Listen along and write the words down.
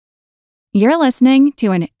You're listening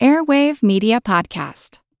to an Airwave Media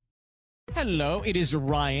Podcast. Hello, it is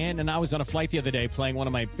Ryan, and I was on a flight the other day playing one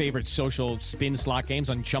of my favorite social spin slot games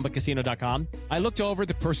on ChumbaCasino.com. I looked over at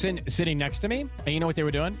the person sitting next to me, and you know what they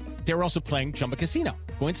were doing? They were also playing Chumba Casino.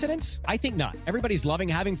 Coincidence? I think not. Everybody's loving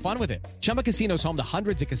having fun with it. Chumba Casino is home to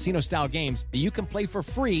hundreds of casino-style games that you can play for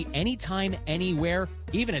free anytime, anywhere,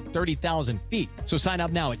 even at 30,000 feet. So sign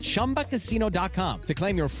up now at ChumbaCasino.com to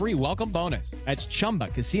claim your free welcome bonus. That's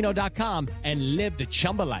ChumbaCasino.com and live the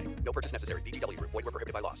Chumba life. No purchase necessary. VGW. Void where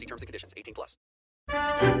prohibited by law. See terms and conditions. 18 plus.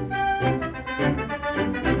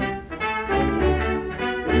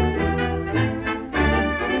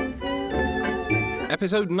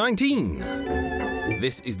 Episode 19.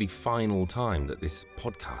 This is the final time that this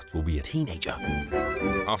podcast will be a teenager.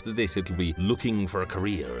 After this, it'll be looking for a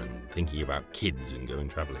career and thinking about kids and going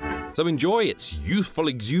travelling. So enjoy its youthful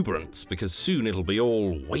exuberance, because soon it'll be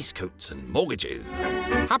all waistcoats and mortgages.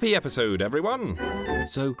 Happy episode, everyone!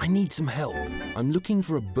 So I need some help. I'm looking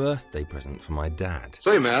for a birthday present for my dad.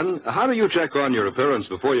 Say, man, how do you check on your appearance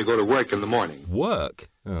before you go to work in the morning? Work?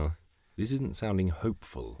 Oh, this isn't sounding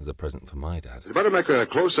hopeful as a present for my dad. You better make a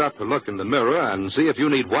close-up look in the mirror and see if you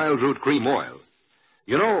need Wild Root Cream Oil.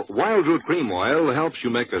 You know, Wild Root Cream Oil helps you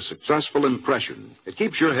make a successful impression. It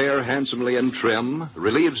keeps your hair handsomely in trim,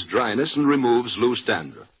 relieves dryness, and removes loose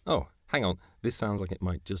dandruff. Oh, hang on. This sounds like it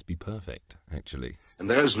might just be perfect, actually. And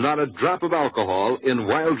there's not a drop of alcohol in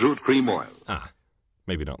Wild Root Cream Oil. Ah,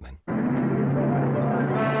 maybe not then.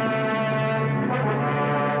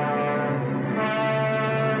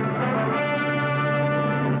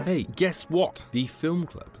 Hey, guess what? The film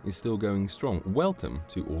club is still going strong. Welcome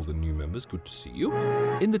to all the new members. Good to see you.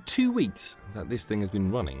 In the 2 weeks that this thing has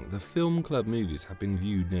been running, the film club movies have been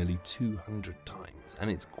viewed nearly 200 times, and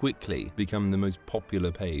it's quickly become the most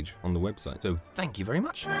popular page on the website. So thank you very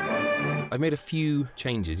much. I've made a few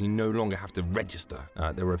changes. You no longer have to register.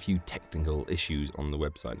 There were a few technical issues on the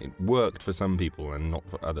website. It worked for some people and not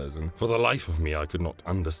for others, and for the life of me, I could not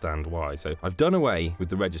understand why. So I've done away with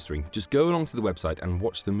the registering. Just go along to the website and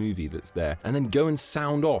watch the movie that's there, and then go and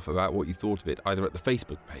sound off about what you thought of it, either at the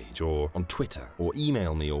Facebook page or on Twitter, or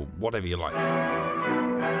email me, or whatever you like.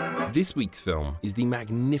 This week's film is the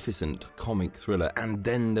magnificent comic thriller And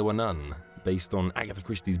Then There Were None, based on Agatha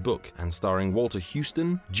Christie's book, and starring Walter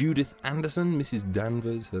Houston, Judith Anderson, Mrs.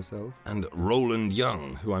 Danvers herself, and Roland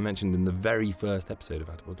Young, who I mentioned in the very first episode of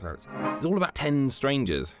Edible Clarets. It's all about 10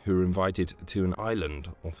 strangers who are invited to an island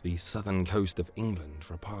off the southern coast of England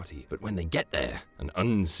for a party. But when they get there, an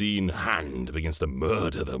unseen hand begins to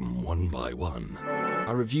murder them one by one.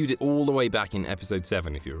 I reviewed it all the way back in episode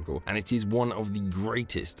 7, if you recall, and it is one of the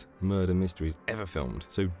greatest murder mysteries ever filmed,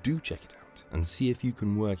 so do check it out and see if you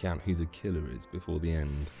can work out who the killer is before the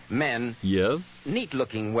end. Men. Yes?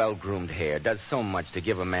 Neat-looking, well-groomed hair does so much to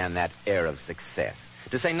give a man that air of success,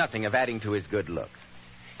 to say nothing of adding to his good looks.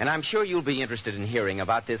 And I'm sure you'll be interested in hearing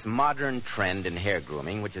about this modern trend in hair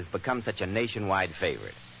grooming, which has become such a nationwide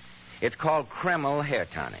favorite. It's called Kreml Hair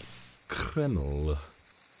Tonic. Kreml.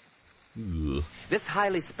 Ugh. This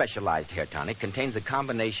highly specialized hair tonic contains a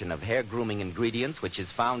combination of hair grooming ingredients which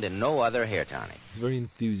is found in no other hair tonic. He's very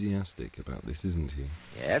enthusiastic about this, isn't he?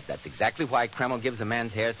 Yes, that's exactly why Kreml gives a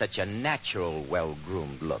man's hair such a natural,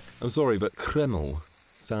 well-groomed look. I'm sorry, but Kreml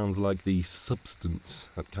sounds like the substance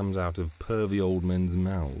that comes out of pervy old men's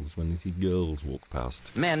mouths when they see girls walk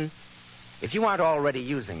past. Men, if you aren't already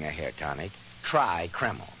using a hair tonic, try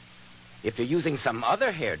Kreml. If you're using some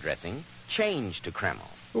other hair dressing, change to Kreml.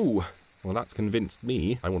 Ooh. Well, that's convinced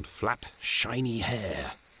me. I want flat, shiny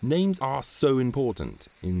hair. Names are so important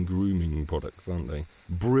in grooming products, aren't they?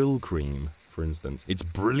 Brill cream, for instance. It's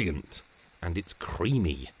brilliant, and it's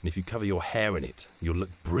creamy. And if you cover your hair in it, you'll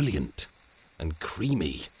look brilliant and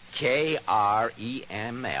creamy. Kreml,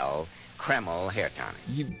 Kreml Hair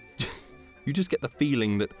Tonic. You just get the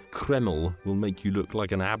feeling that Kreml will make you look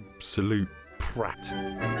like an absolute prat.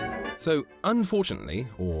 So, unfortunately,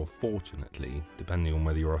 or fortunately, depending on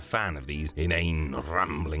whether you're a fan of these inane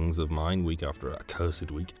ramblings of mine week after a cursed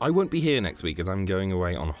week, I won't be here next week as I'm going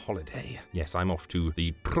away on holiday. Yes, I'm off to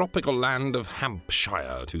the tropical land of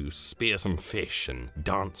Hampshire to spear some fish and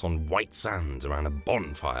dance on white sands around a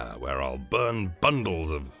bonfire where I'll burn bundles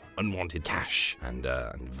of unwanted cash and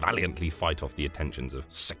valiantly fight off the attentions of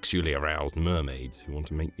sexually aroused mermaids who want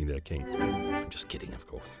to make me their king. I'm just kidding, of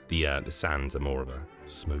course. The sands are more of a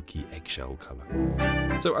smoky eggshell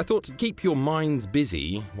colour. So I thought to keep your minds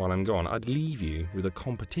busy while I'm gone, I'd leave you with a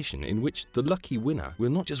competition in which the lucky winner will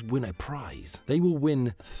not just win a prize, they will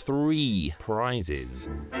win 3 prizes.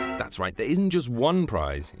 That's right, there isn't just one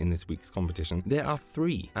prize in this week's competition, there are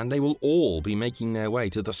 3, and they will all be making their way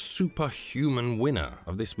to the superhuman winner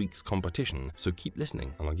of this week's week's competition, so keep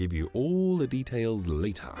listening and I'll give you all the details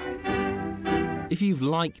later. If you've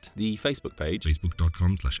liked the Facebook page,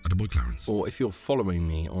 facebook.com/AttaboyClarence, or if you're following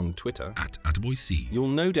me on Twitter, @AttaboyC, you'll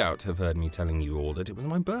no doubt have heard me telling you all that it was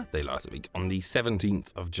my birthday last week on the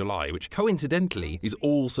 17th of July, which coincidentally is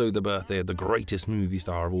also the birthday of the greatest movie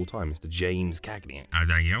star of all time, Mr. James Cagney.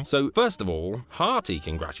 Thank you. So, first of all, hearty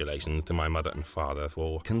congratulations to my mother and father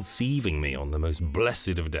for conceiving me on the most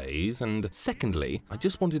blessed of days, and secondly, I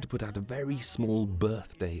just wanted to put out a very small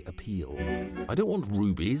birthday appeal. I don't want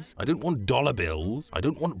rubies, I don't want dollar bills, I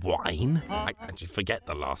don't want wine. I actually forget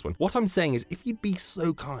the last one. What I'm saying is, if you'd be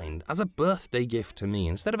so kind, as a birthday gift to me,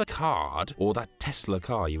 instead of a card or that Tesla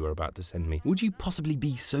car you were about to send me, would you possibly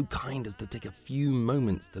be so kind as to take a few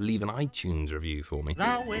moments to leave an iTunes review for me?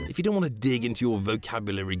 If you don't want to dig into your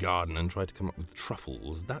vocabulary garden and try to come up with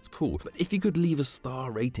truffles, that's cool. But if you could leave a star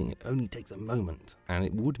rating, it only takes a moment, and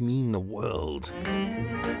it would mean the world.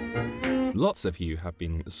 Lots of you have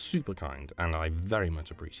been super kind, and I very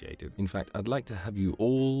much appreciate it. In fact, I'd like to have you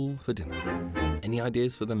all for dinner. Any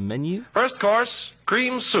ideas for the menu? First course,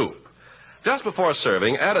 cream soup. Just before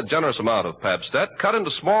serving, add a generous amount of Pabstet cut into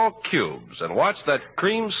small cubes and watch that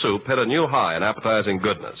cream soup hit a new high in appetizing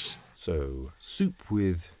goodness. So, soup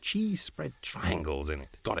with cheese spread triangles in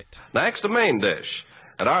it. Got it. Next, a main dish.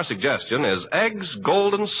 And our suggestion is eggs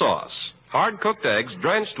golden sauce. Hard-cooked eggs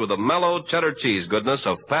drenched with the mellow cheddar cheese goodness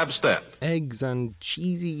of Pabstet. Eggs and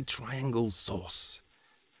cheesy triangle sauce.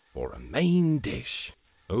 For a main dish.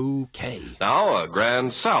 Okay. Now, a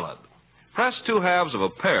grand salad. Press 2 halves of a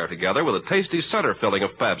pear together with a tasty center filling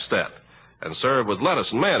of Pabstet. And serve with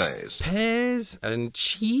lettuce and mayonnaise. Pears and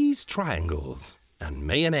cheese triangles. And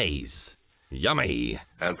mayonnaise. Yummy.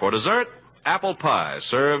 And for dessert, apple pie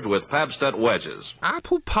served with Pabstet wedges.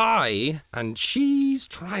 Apple pie and cheese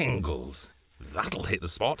triangles. That'll hit the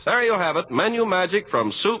spot. There you have it, menu magic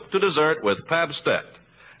from soup to dessert with Pabstet.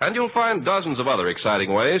 And you'll find dozens of other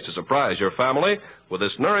exciting ways to surprise your family with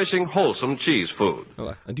this nourishing, wholesome cheese food.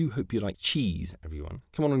 Well, I do hope you like cheese, everyone.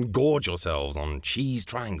 Come on and gorge yourselves on cheese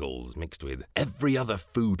triangles mixed with every other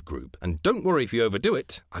food group. And don't worry if you overdo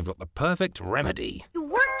it. I've got the perfect remedy. You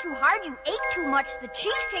worked too hard, you ate too much, the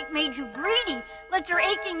cheesecake made you greedy. Let your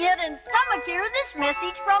aching head and stomach hear this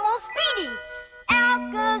message from old Speedy.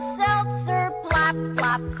 Alka-Seltzer, plop,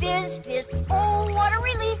 plop, fizz, fizz, oh, what a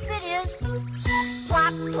relief it is.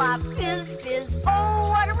 Plop, plop, fizz, fizz, oh,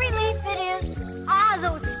 what a relief it is. Ah,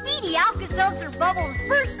 those Speedy Alka-Seltzer bubbles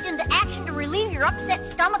burst into action to relieve your upset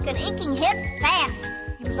stomach and aching head fast.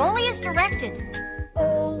 Use only as directed.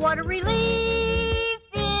 Oh, what a relief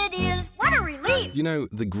it is. What a relief. You know,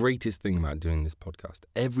 the greatest thing about doing this podcast,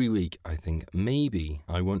 every week I think maybe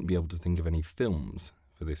I won't be able to think of any films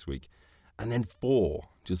for this week. And then 4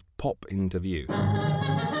 just pop into view.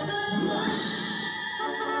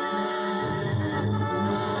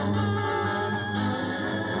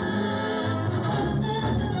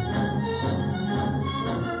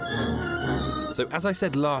 So, as I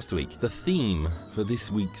said last week, the theme for this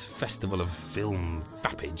week's Festival of Film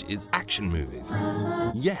Fappage is action movies.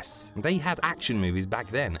 Yes, they had action movies back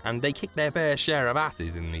then, and they kicked their fair share of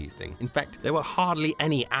asses in these things. In fact, there were hardly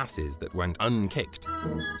any asses that went unkicked.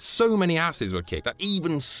 So many asses were kicked that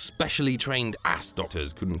even specially trained ass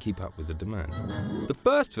doctors couldn't keep up with the demand. The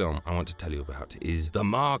first film I want to tell you about is The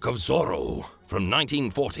Mark of Zorro from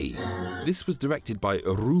 1940. This was directed by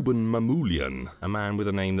Ruben Mamoulian, a man with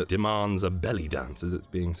a name that demands a belly dance, as it's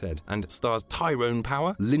being said, and stars Tyrone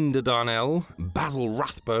Power, Linda Darnell, Basil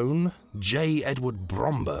Rathbone, J. Edward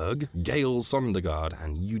Bromberg, Gail Sondergaard,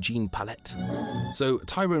 and Eugene Palette. So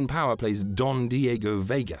Tyrone Power plays Don Diego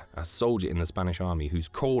Vega, a soldier in the Spanish army who's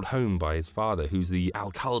called home by his father, who's the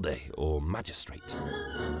alcalde, or magistrate.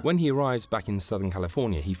 When he arrives back in Southern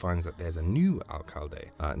California, he finds that there's a new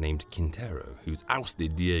alcalde named Quintero, who's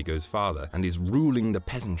ousted Diego's father and is ruling the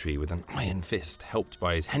peasantry with an iron fist, helped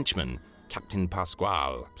by his henchman, Captain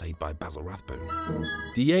Pascual, played by Basil Rathbone.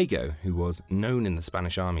 Diego, who was known in the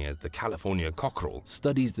Spanish army as the California Cockerel,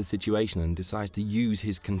 studies the situation and decides to use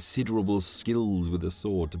his considerable skills with a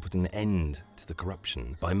sword to put an end to the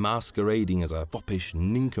corruption by masquerading as a foppish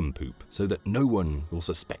nincompoop so that no one will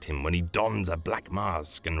suspect him when he dons a black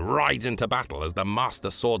mask and rides into battle as the master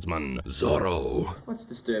swordsman, Zorro. What's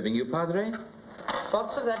disturbing you, Padre?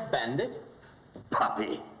 Thoughts of that bandit?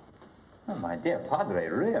 Puppy. Oh, my dear Padre,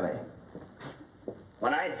 really?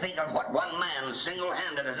 When I think of what one man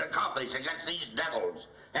single-handed has accomplished against these devils,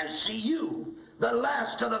 and see you, the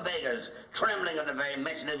last of the beggars, trembling at the very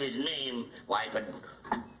mention of his name, why,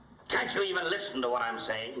 can't you even listen to what I'm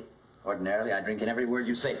saying? Ordinarily, I drink in every word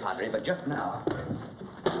you say, Padre, but just now.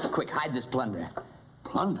 Quick, hide this plunder.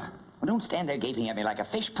 Plunder? Well, don't stand there gaping at me like a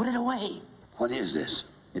fish. Put it away. What is this?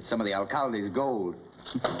 It's some of the alcalde's gold.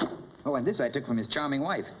 Oh, and this I took from his charming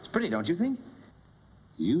wife. It's pretty, don't you think?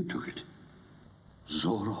 You took it.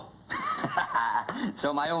 Zorro.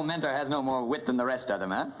 So my old mentor has no more wit than the rest of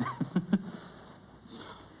them, huh?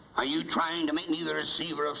 Are you trying to make me the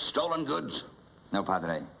receiver of stolen goods? No,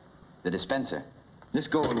 Padre. The dispenser. This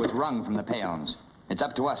gold was wrung from the peons. It's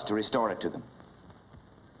up to us to restore it to them.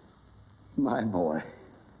 My boy.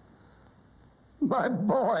 My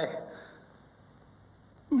boy.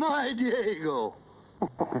 My Diego.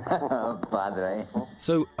 Padre.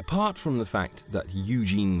 So, apart from the fact that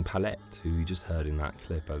Eugene Palette, who you just heard in that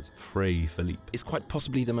clip as Fray Felipe, is quite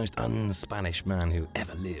possibly the most un-Spanish man who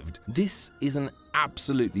ever lived, this is an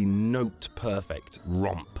absolutely note-perfect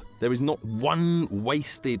romp. There is not one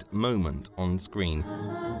wasted moment on screen.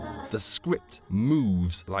 The script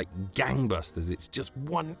moves like gangbusters. It's just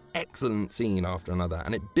one excellent scene after another,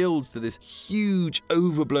 and it builds to this huge,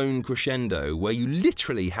 overblown crescendo where you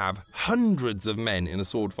literally have hundreds of men in a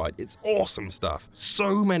sword fight. It's awesome stuff.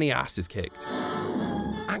 So many asses kicked.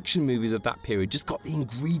 Action movies of that period just got the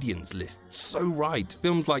ingredients list so right.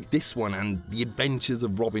 Films like this one and The Adventures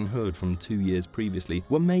of Robin Hood from 2 years previously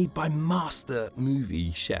were made by master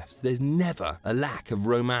movie chefs. There's never a lack of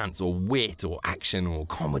romance or wit or action or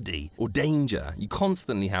comedy or danger. You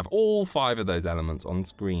constantly have all 5 of those elements on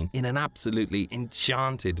screen in an absolutely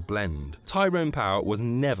enchanted blend. Tyrone Power was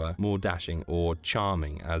never more dashing or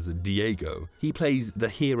charming as Diego. He plays the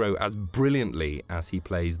hero as brilliantly as he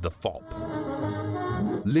plays the fop.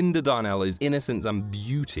 Linda Darnell is innocence and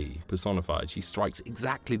beauty personified. She strikes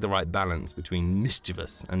exactly the right balance between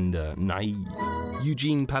mischievous and naive.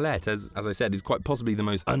 Eugene Palette, as I said, is quite possibly the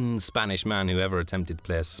most un-Spanish man who ever attempted to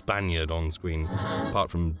play a Spaniard on screen,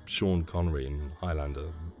 apart from Sean Connery in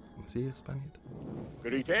Highlander. Was he a Spaniard?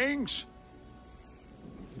 Greetings.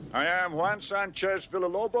 I am Juan Sanchez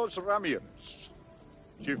Villalobos Ramiers,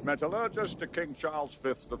 Chief Metallurgist to King Charles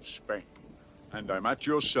V of Spain, and I'm at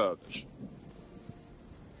your service.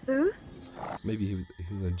 Who? Maybe he was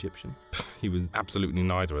an Egyptian. He was absolutely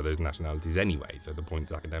neither of those nationalities anyway, so the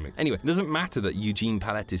point's academic. Anyway, it doesn't matter that Eugene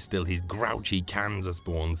Palette is still his grouchy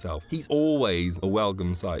Kansas-born self. He's always a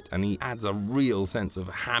welcome sight, and he adds a real sense of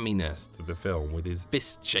hamminess to the film with his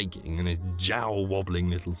fist shaking and his jowl-wobbling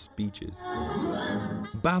little speeches.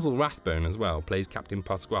 Basil Rathbone as well plays Captain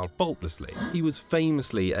Pascual faultlessly. He was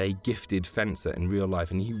famously a gifted fencer in real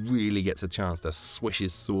life, and he really gets a chance to swish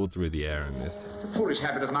his sword through the air in this. It's a foolish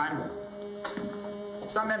habit of mine.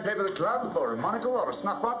 Some men play with a club, or a monocle, or a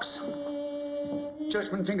snuff box.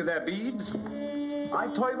 Churchmen finger their beads.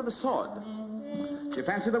 I toy with a sword. Do you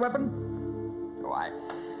fancy the weapon? Oh,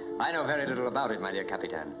 I know very little about it, my dear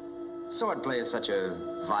Capitan. Swordplay is such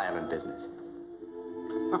a violent business.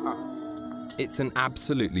 It's an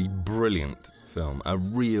absolutely brilliant film, a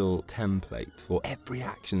real template for every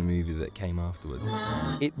action movie that came afterwards.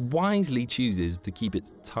 It wisely chooses to keep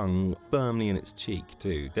its tongue firmly in its cheek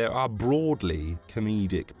too. There are broadly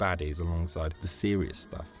comedic baddies alongside the serious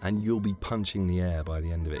stuff, and you'll be punching the air by the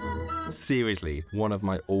end of it. Seriously, one of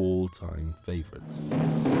my all-time favourites.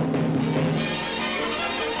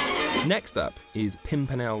 Next up is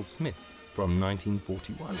Pimpernel Smith from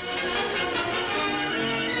 1941.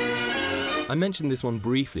 I mentioned this one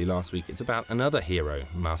briefly last week. It's about another hero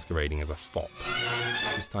masquerading as a fop.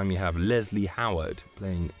 This time you have Leslie Howard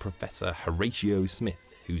playing Professor Horatio Smith,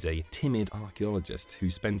 who's a timid archaeologist who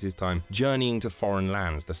spends his time journeying to foreign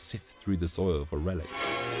lands to sift through the soil for relics.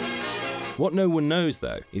 What no one knows,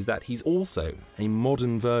 though, is that he's also a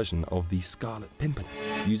modern version of the Scarlet Pimpernel,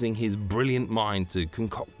 using his brilliant mind to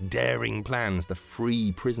concoct daring plans to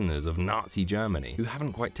free prisoners of Nazi Germany, who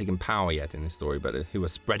haven't quite taken power yet in this story, but who are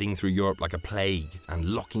spreading through Europe like a plague and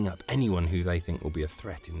locking up anyone who they think will be a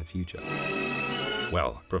threat in the future.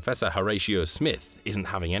 Well, Professor Horatio Smith isn't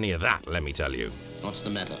having any of that, let me tell you. What's the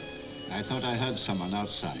matter? I thought I heard someone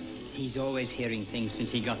outside. He's always hearing things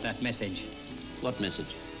since he got that message. What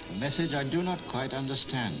message? A message I do not quite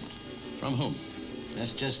understand. From whom?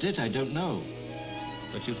 That's just it, I don't know.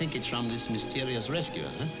 But you think it's from this mysterious rescuer,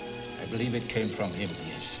 huh? I believe it came from him,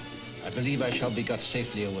 yes. I believe I shall be got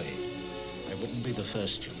safely away. I wouldn't be the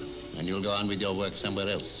first, you know. And you'll go on with your work somewhere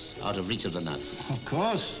else, out of reach of the Nazis. Of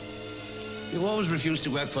course. You've always refused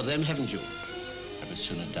to work for them, haven't you? I would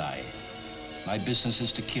sooner die. My business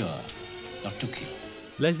is to cure, not to kill.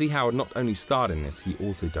 Leslie Howard not only starred in this, he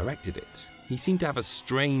also directed it. He seemed to have a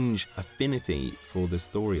strange affinity for the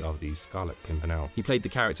story of the Scarlet Pimpernel. He played the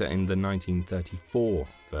character in the 1934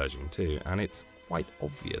 version too, and it's quite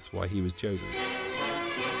obvious why he was chosen.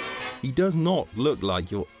 He does not look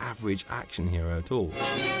like your average action hero at all.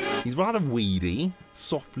 He's rather weedy,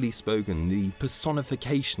 softly spoken, the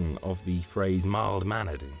personification of the phrase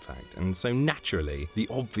mild-mannered, in fact, and so naturally the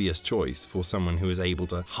obvious choice for someone who is able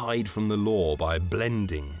to hide from the law by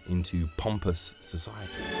blending into pompous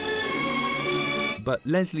society. But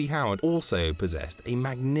Leslie Howard also possessed a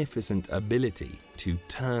magnificent ability to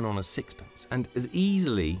turn on a sixpence, and as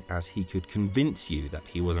easily as he could convince you that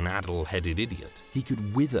he was an addle-headed idiot, he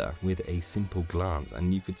could wither with a simple glance,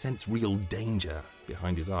 and you could sense real danger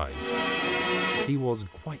behind his eyes. He was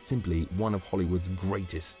quite simply one of Hollywood's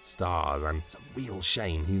greatest stars, and it's a real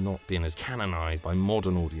shame he's not been as canonized by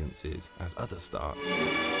modern audiences as other stars.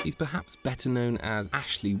 He's perhaps better known as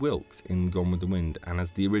Ashley Wilkes in Gone with the Wind and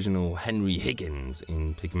as the original Henry Higgins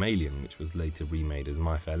in Pygmalion, which was later remade as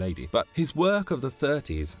My Fair Lady. But his work of the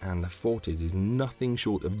 30s and the 40s is nothing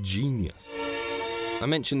short of genius. I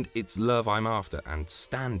mentioned It's Love I'm After and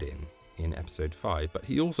Stand-In in episode 5, but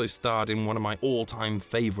he also starred in one of my all-time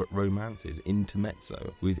favourite romances,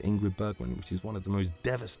 Intermezzo, with Ingrid Bergman, which is one of the most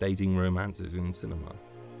devastating romances in cinema.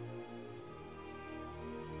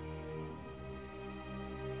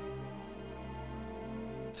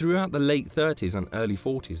 Throughout the late 30s and early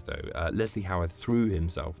 40s, though, Leslie Howard threw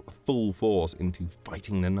himself full force into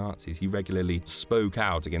fighting the Nazis. He regularly spoke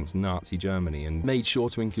out against Nazi Germany and made sure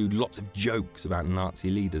to include lots of jokes about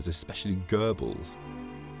Nazi leaders, especially Goebbels.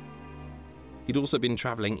 He'd also been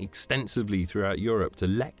travelling extensively throughout Europe to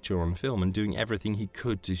lecture on film and doing everything he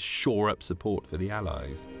could to shore up support for the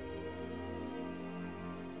Allies.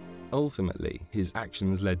 Ultimately, his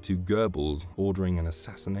actions led to Goebbels ordering an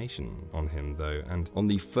assassination on him, though, and on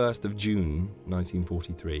the 1st of June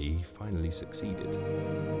 1943, he finally succeeded.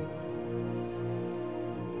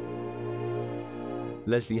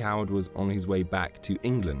 Leslie Howard was on his way back to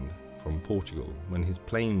England from Portugal when his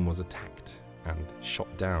plane was attacked and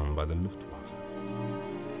shot down by the Luftwaffe.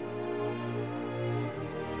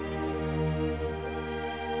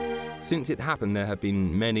 Since it happened, there have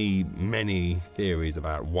been many theories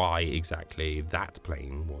about why exactly that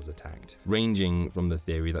plane was attacked, ranging from the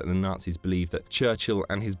theory that the Nazis believed that Churchill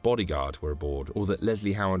and his bodyguard were aboard, or that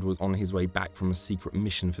Leslie Howard was on his way back from a secret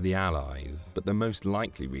mission for the Allies. But the most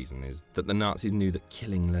likely reason is that the Nazis knew that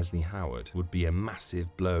killing Leslie Howard would be a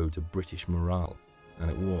massive blow to British morale, and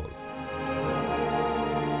it was.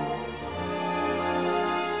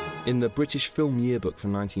 In the British Film Yearbook for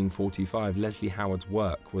 1945, Leslie Howard's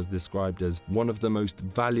work was described as one of the most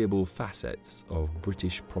valuable facets of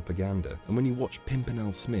British propaganda. And when you watch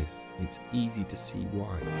Pimpernel Smith, it's easy to see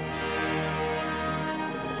why.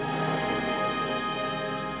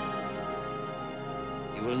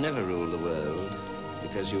 You will never rule the world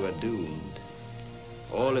because you are doomed.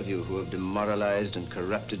 All of you who have demoralized and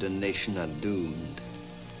corrupted a nation are doomed.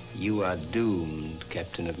 You are doomed,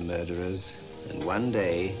 Captain of Murderers. And one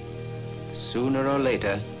day, sooner or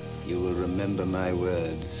later, you will remember my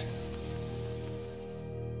words.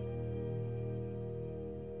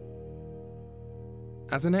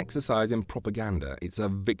 As an exercise in propaganda, it's a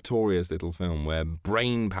victorious little film where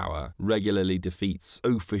brain power regularly defeats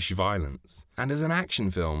oafish violence. And as an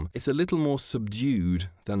action film, it's a little more subdued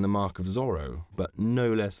than The Mark of Zorro, but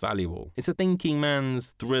no less valuable. It's a thinking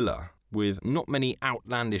man's thriller, with not many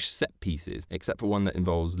outlandish set pieces, except for one that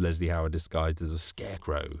involves Leslie Howard disguised as a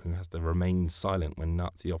scarecrow who has to remain silent when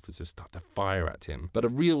Nazi officers start to fire at him, but a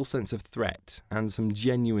real sense of threat and some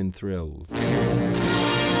genuine thrills.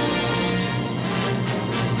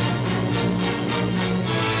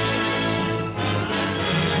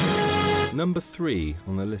 Number 3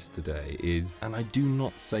 on the list today is, and I do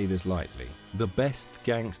not say this lightly, the best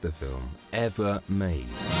gangster film ever made.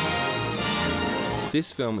 This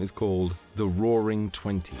film is called The Roaring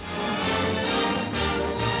Twenties.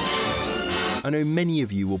 I know many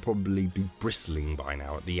of you will probably be bristling by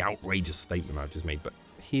now at the outrageous statement I've just made, but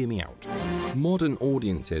hear me out. Modern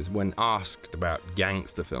audiences, when asked about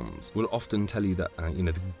gangster films, will often tell you that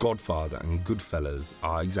The Godfather and Goodfellas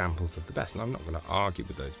are examples of the best, and I'm not going to argue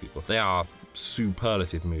with those people. They are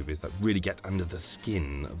superlative movies that really get under the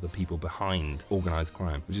skin of the people behind organised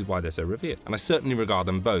crime, which is why they're so revered. And I certainly regard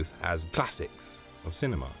them both as classics of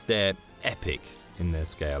cinema. They're epic in their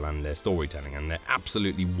scale and their storytelling, and they're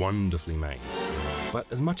absolutely wonderfully made. But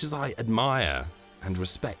as much as I admire and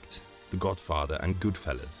respect The Godfather and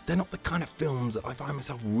Goodfellas, they're not the kind of films that I find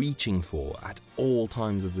myself reaching for at all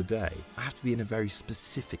times of the day. I have to be in a very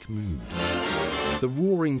specific mood. The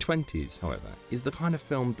Roaring Twenties, however, is the kind of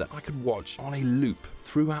film that I could watch on a loop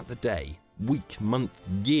throughout the day, week, month,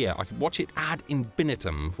 year. I could watch it ad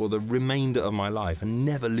infinitum for the remainder of my life and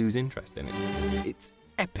never lose interest in it. It's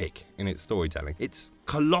epic in its storytelling. It's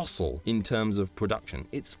colossal in terms of production.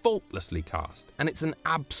 It's faultlessly cast. And it's an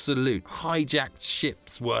absolute hijacked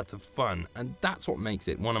ship's worth of fun. And that's what makes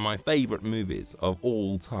it one of my favourite movies of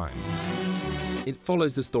all time. It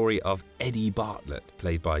follows the story of Eddie Bartlett,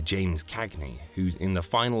 played by James Cagney, who's in the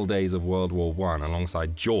final days of World War I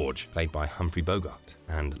alongside George, played by Humphrey Bogart,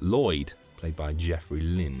 and Lloyd, played by Jeffrey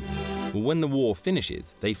Lynn. Well, when the war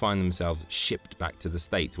finishes, they find themselves shipped back to the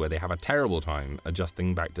States, where they have a terrible time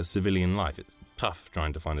adjusting back to civilian life. It's tough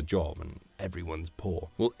trying to find a job and everyone's poor.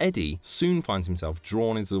 Well, Eddie soon finds himself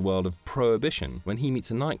drawn into the world of prohibition when he meets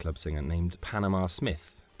a nightclub singer named Panama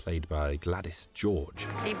Smith, played by Gladys George.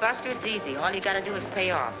 See, Buster, it's easy. All you gotta do is pay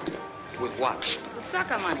off. With what? With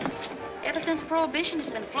sucker money. Ever since Prohibition, it's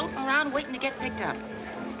been floating around waiting to get picked up.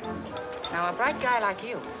 Now, a bright guy like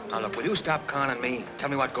you. Now, look, will you stop conning me? Tell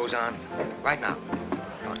me what goes on. Right now.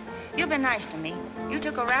 You've been nice to me. You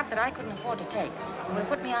took a rap that I couldn't afford to take. It would have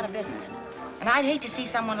put me out of business. And I'd hate to see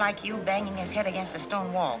someone like you banging his head against a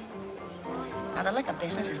stone wall. Now, the liquor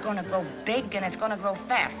business is going to grow big, and it's going to grow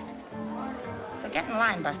fast. So get in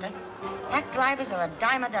line, Buster. Hack drivers are a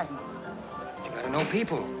dime a dozen. You gotta know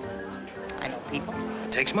people. I know people.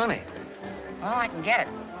 It takes money. Well, I can get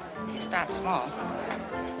it. If you start small.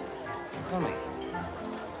 Tell me.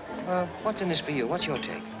 What's in this for you? What's your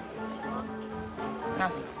take?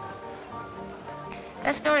 Nothing.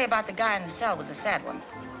 That story about the guy in the cell was a sad one.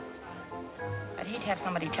 I'd hate to have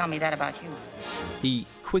somebody tell me that about you. He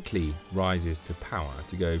quickly rises to power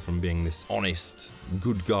to go from being this honest,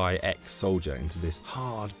 good guy ex-soldier into this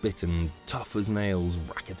hard-bitten, tough-as-nails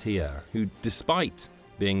racketeer who, despite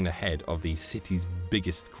being the head of the city's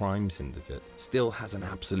biggest crime syndicate, still has an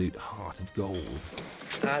absolute heart of gold.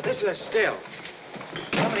 This is a still.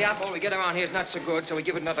 Some of the alcohol we get around here is not so good, so we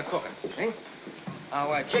give it another cooking. Eh?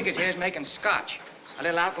 Our Jiggers here is making scotch. A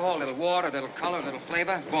little alcohol, a little water, a little color, a little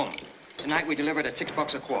flavor, boom. Tonight we deliver it at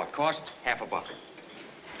 $6 a quart. Costs $0.50.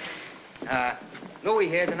 Louis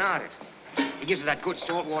here's an artist. He gives it that good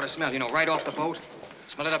saltwater smell, you know, right off the boat.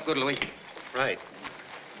 Smell it up good, Louis. Right.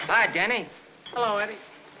 Hi, Danny. Hello, Eddie.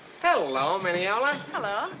 Hello, Mineola.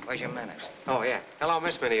 Hello. Where's your manners? Oh, yeah. Hello,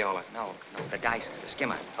 Miss Mineola. No, the dice, the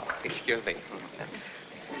skimmer. Oh, excuse me.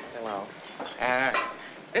 Hello.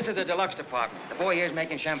 This is the deluxe department. The boy here's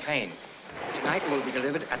making champagne. Tonight it will be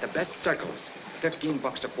delivered at the best circles.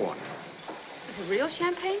 $15 a quart. Is it real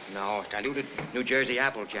champagne? No, it's diluted New Jersey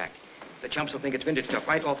Applejack. The chumps will think it's vintage stuff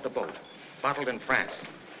right off the boat. Bottled in France.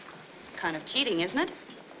 It's kind of cheating, isn't it?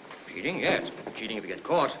 Cheating? Yes. Cheating if you get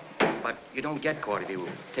caught. But you don't get caught if you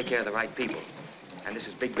take care of the right people. And this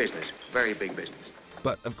is big business. Very big business.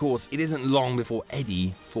 But, of course, it isn't long before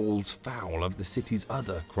Eddie falls foul of the city's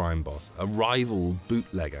other crime boss, a rival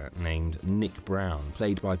bootlegger named Nick Brown,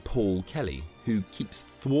 played by Paul Kelly, who keeps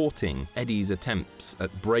thwarting Eddie's attempts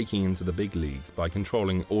at breaking into the big leagues by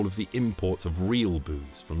controlling all of the imports of real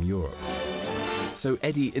booze from Europe. So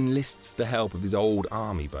Eddie enlists the help of his old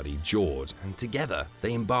army buddy, George, and together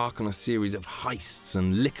they embark on a series of heists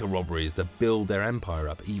and liquor robberies that build their empire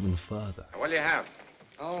up even further. What do you have?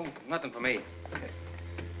 Oh, nothing for me.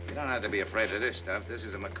 You don't have to be afraid of this stuff. This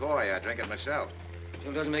is a McCoy. I drink it myself.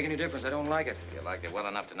 Still doesn't make any difference. I don't like it. You liked it well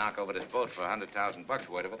enough to knock over this boat for $100,000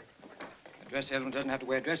 worth of it. A dress salesman doesn't have to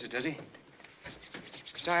wear dresses, does he?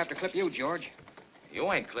 So I have to clip you, George.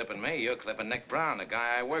 You ain't clipping me. You're clipping Nick Brown, the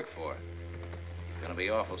guy I work for. He's gonna be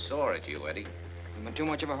awful sore at you, Eddie. I'm in too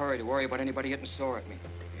much of a hurry to worry about anybody getting sore at me.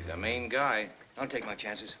 He's a mean guy. I'll take my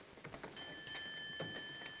chances.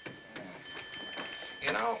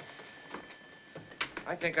 You know,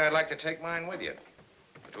 I think I'd like to take mine with you.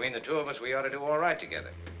 Between the two of us, we ought to do all right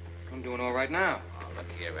together. I'm doing all right now. Oh, look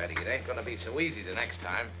here, Eddie. It ain't gonna be so easy the next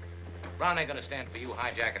time. Brown ain't gonna stand for you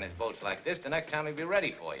hijacking his boats like this. The next time he'll be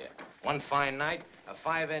ready for you. One fine night, a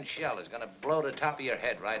 5-inch shell is gonna blow the top of your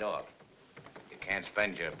head right off. You can't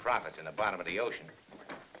spend your profits in the bottom of the ocean.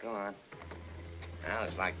 Go on. Well,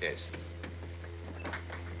 it's like this.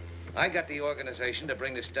 I got the organization to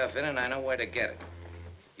bring the stuff in, and I know where to get it.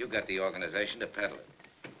 You got the organization to peddle it.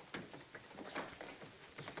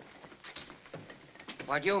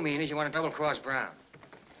 What you mean is you want to double-cross Brown.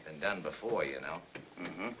 Been done before, you know.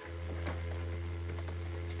 Mm-hmm.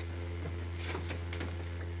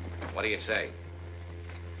 What do you say?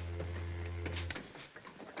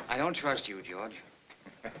 I don't trust you, George.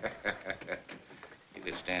 You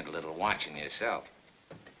could stand a little watching yourself.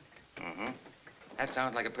 Mm-hmm. That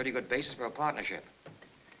sounds like a pretty good basis for a partnership.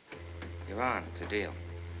 You're on. It's a deal.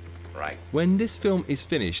 Right. When this film is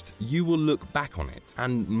finished, you will look back on it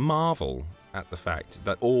and marvel at the fact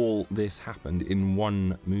that all this happened in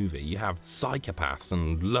one movie. You have psychopaths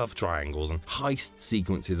and love triangles and heist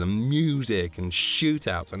sequences and music and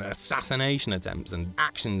shootouts and assassination attempts and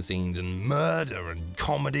action scenes and murder and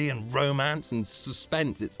comedy and romance and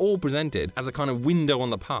suspense. It's all presented as a kind of window on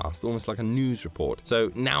the past, almost like a news report.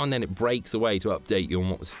 So now and then it breaks away to update you on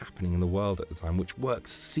what was happening in the world at the time, which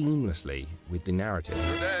works seamlessly with the narrative.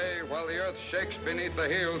 Today, while the earth shakes beneath the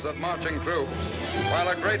heels of marching troops, while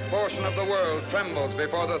a great portion of the world trembles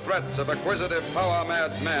before the threats of acquisitive,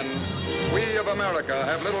 power-mad men, we of America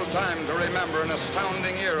have little time to remember an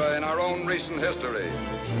astounding era in our own recent history.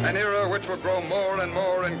 An era which will grow more and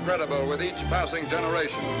more incredible with each passing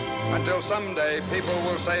generation, until someday people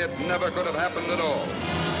will say it never could have happened at all.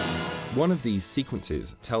 One of these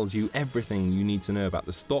sequences tells you everything you need to know about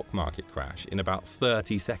the stock market crash in about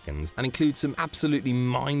 30 seconds and includes some absolutely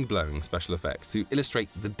mind-blowing special effects to illustrate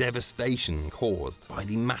the devastation caused by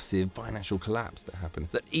the massive financial collapse that happened,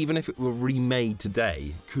 that even if it were remade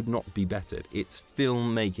today, could not be bettered. It's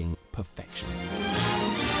filmmaking perfection.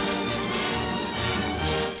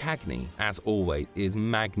 Cagney, as always, is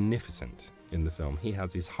magnificent in the film. He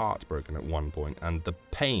has his heart broken at one point, and the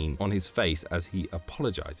pain on his face as he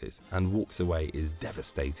apologizes and walks away is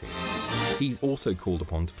devastating. He's also called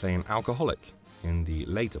upon to play an alcoholic in the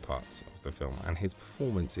later parts of the film, and his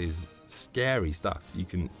performance is scary stuff. You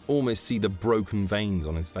can almost see the broken veins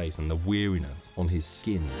on his face and the weariness on his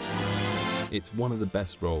skin. It's one of the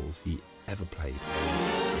best roles he ever played.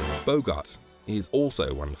 Bogart is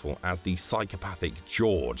also wonderful as the psychopathic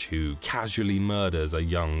George who casually murders a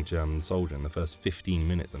young German soldier in the first 15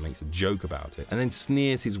 minutes and makes a joke about it, and then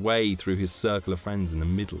sneers his way through his circle of friends in the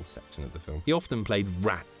middle section of the film. He often played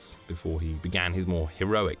rats before he began his more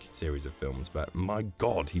heroic series of films, but my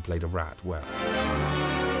God, he played a rat well.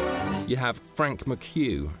 You have Frank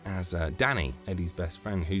McHugh as Danny, Eddie's best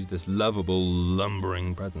friend, who's this lovable,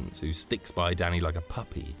 lumbering presence who sticks by Danny like a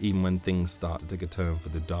puppy, even when things start to take a turn for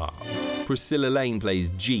the dark. Priscilla Lane plays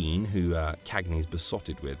Jean, who Cagney's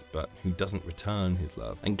besotted with, but who doesn't return his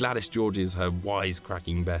love. And Gladys George is her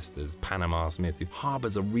wisecracking best as Panama Smith, who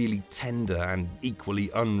harbours a really tender and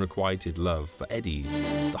equally unrequited love for Eddie.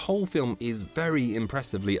 The whole film is very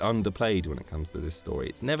impressively underplayed when it comes to this story.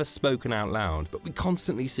 It's never spoken out loud, but we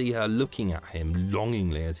constantly see her looking at him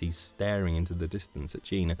longingly as he's staring into the distance at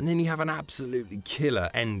Jean. And then you have an absolutely killer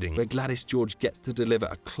ending where Gladys George gets to deliver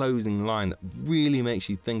a closing line that really makes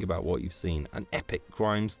you think about what you've seen. An epic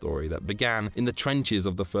crime story that began in the trenches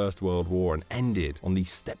of the First World War and ended on the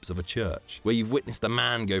steps of a church, where you've witnessed a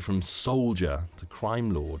man go from soldier to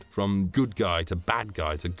crime lord, from good guy to bad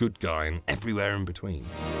guy to good guy, and everywhere in between.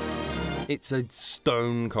 It's a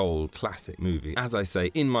stone-cold classic movie. As I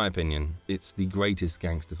say, in my opinion, it's the greatest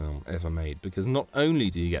gangster film ever made, because not only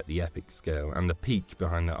do you get the epic scale and the peek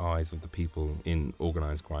behind the eyes of the people in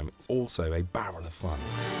organised crime, it's also a barrel of fun.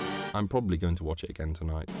 I'm probably going to watch it again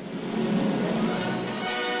tonight.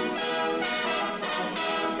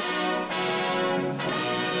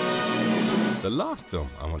 The last film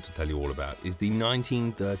I want to tell you all about is the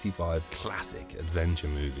 1935 classic adventure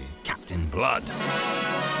movie, Captain Blood.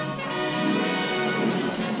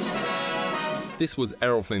 This was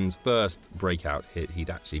Errol Flynn's first breakout hit.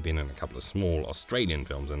 He'd actually been in a couple of small Australian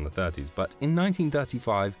films in the 30s, but in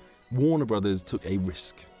 1935, Warner Brothers took a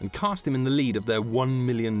risk and cast him in the lead of their $1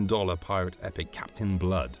 million pirate epic Captain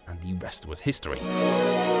Blood, and the rest was history.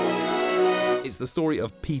 It's the story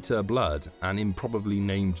of Peter Blood, an improbably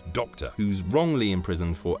named doctor who's wrongly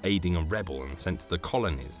imprisoned for aiding a rebel and sent to the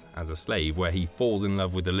colonies as a slave, where he falls in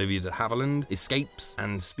love with Olivia de Havilland, escapes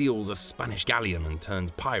and steals a Spanish galleon and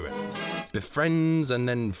turns pirate. Befriends and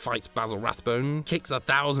then fights Basil Rathbone, kicks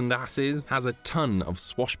 1,000 asses, has a ton of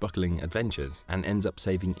swashbuckling adventures, and ends up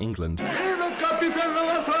saving England. And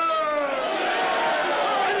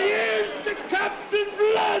here's the Captain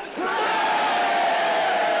Blood!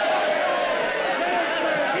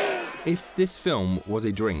 If this film was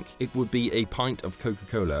a drink, it would be a pint of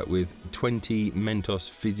Coca-Cola with 20 Mentos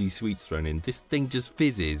fizzy sweets thrown in. This thing just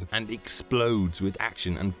fizzes and explodes with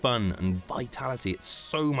action and fun and vitality. It's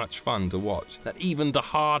so much fun to watch that even the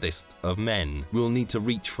hardest of men will need to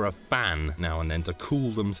reach for a fan now and then to cool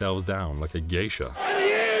themselves down like a geisha. And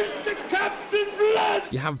here's the Captain Blood!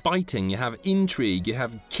 You have biting, you have intrigue, you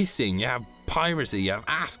have kissing, you have piracy, you have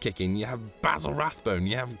ass-kicking, you have Basil Rathbone,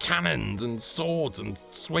 you have cannons and swords and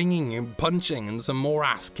swinging and punching and some more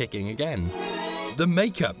ass-kicking again. The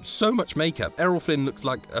makeup, so much makeup. Errol Flynn looks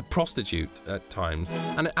like a prostitute at times.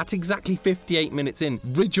 And at exactly 58 minutes in,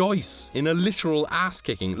 rejoice in a literal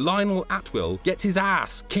ass-kicking. Lionel Atwill gets his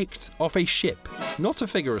ass kicked off a ship. Not a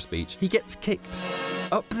figure of speech, he gets kicked.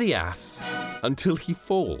 up the ass until he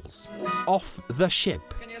falls off the ship.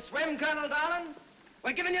 Can you swim, Colonel Darling?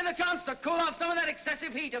 We're giving you the chance to cool off some of that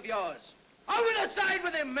excessive heat of yours. Over the side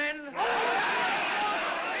with him, men!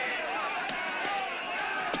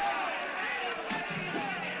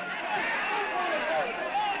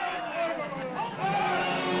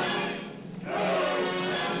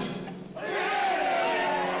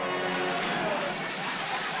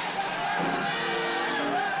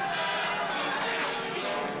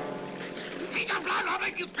 Peter Blood, I'll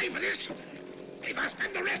make you pay for this. If I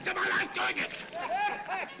spend the rest of my life doing it.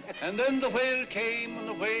 And then the whale came, and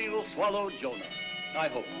the whale swallowed Jonah. I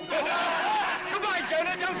hope. Goodbye,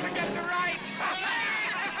 Jonah. Don't forget to write.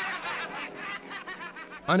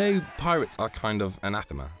 I know pirates are kind of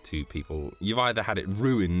anathema to people. You've either had it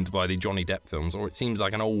ruined by the Johnny Depp films, or it seems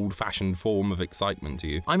like an old-fashioned form of excitement to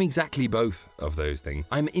you. I'm exactly both of those things.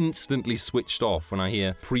 I'm instantly switched off when I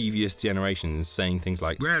hear previous generations saying things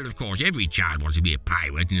like, well, of course, every child wants to be a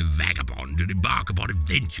pirate and a vagabond and embark upon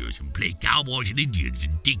adventures and play cowboys and Indians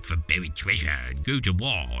and dig for buried treasure and go to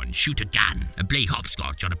war and shoot a gun and play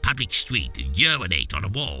hopscotch on a public street and urinate on a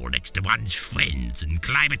wall next to one's friends and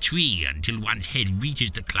climb a tree until one's head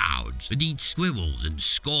reaches the clouds and eat squirrels and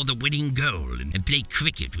score the winning goal and play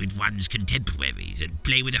cricket with one's contemporaries and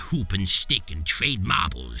play with a hoop and stick and trade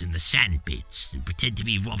marbles in the sand pits and pretend to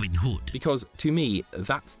be Robin Hood. Because to me,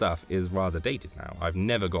 that stuff is rather dated now. I've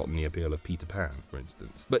never gotten the appeal of Peter Pan, for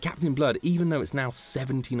instance. But Captain Blood, even though it's now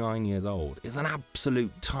 79 years old, is an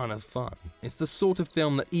absolute ton of fun. It's the sort of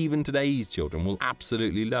film that even today's children will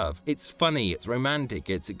absolutely love. It's funny, it's romantic,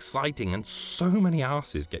 it's exciting, and so many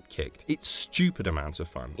asses get kicked. It's stupid amounts of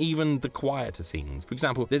fun, even the quieter scenes. For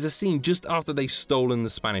example, there's a scene just after they've stolen the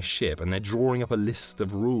Spanish ship and they're drawing up a list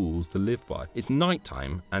of rules to live by. It's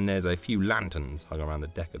nighttime and there's a few lanterns hung around the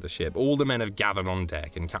deck of the ship. All the men have gathered on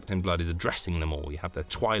deck and Captain Blood is addressing them all. You have the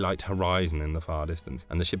twilight horizon in the far distance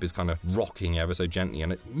and the ship is kind of rocking ever so gently,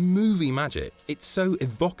 and it's movie magic. It's so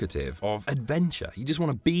evocative of adventure. You just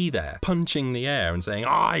want to be there, punching the air and saying,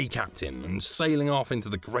 "Aye, Captain," and sailing off into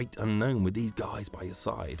the great unknown with these guys by your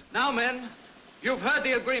side. Now, men, you've heard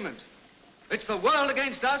the agreement. It's the world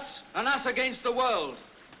against us, and us against the world.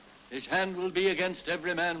 His hand will be against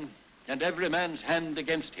every man, and every man's hand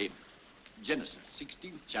against him. Genesis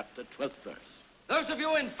 16th chapter, 12th verse. Those of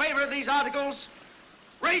you in favor of these articles,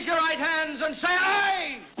 raise your right hands and say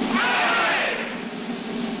aye! Aye!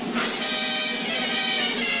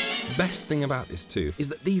 Best thing about this too is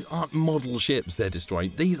that these aren't model ships they're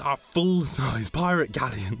destroying. These are full-size pirate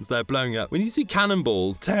galleons they're blowing up. When you see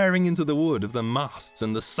cannonballs tearing into the wood of the masts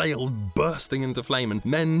and the sail bursting into flame and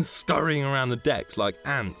men scurrying around the decks like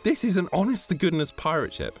ants, this is an honest-to-goodness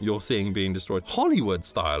pirate ship you're seeing being destroyed. Hollywood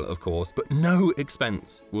style, of course, but no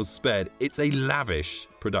expense was spared. It's a lavish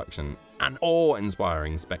production, an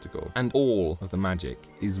awe-inspiring spectacle, and all of the magic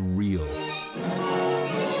is real.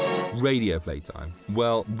 Radio playtime.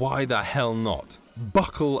 Well, why the hell not?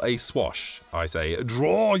 Buckle a swash, I say.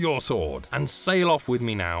 Draw your sword and sail off with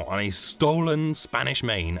me now on a stolen Spanish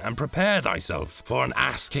main and prepare thyself for an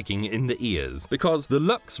ass-kicking in the ears. Because the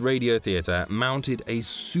Lux Radio Theatre mounted a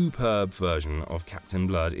superb version of Captain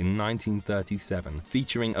Blood in 1937,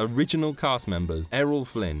 featuring original cast members Errol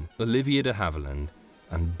Flynn, Olivia de Havilland,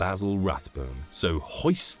 and Basil Rathbone. So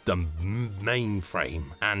hoist the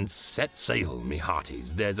mainframe and set sail, me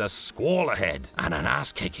hearties. There's a squall ahead and an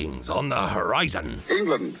ass-kicking's on the horizon.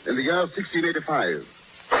 England, in the year 1685.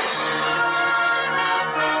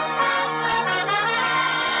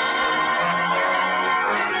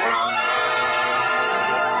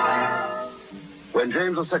 When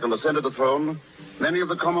James II ascended the throne, many of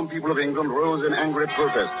the common people of England rose in angry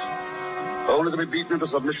protest, only to be beaten into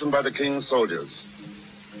submission by the king's soldiers.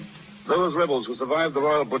 Those rebels who survived the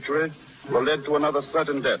royal butchery were led to another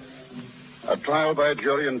certain death, a trial by a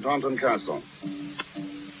jury in Taunton Castle.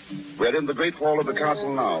 We're in the great hall of the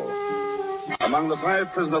castle now. Among the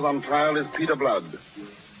 5 prisoners on trial is Peter Blood,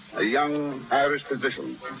 a young Irish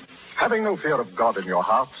physician. Having no fear of God in your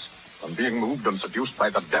hearts, and being moved and seduced by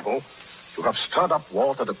the devil, you have stirred up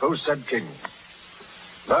war to depose said king.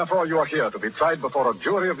 Therefore you are here to be tried before a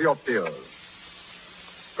jury of your peers.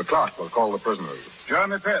 The clerk will call the prisoners.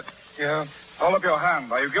 Jeremy Pitt. Yeah? Hold up your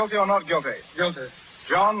hand. Are you guilty or not guilty? Guilty.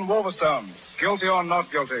 John Wolverstone. Guilty or not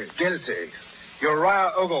guilty? Guilty.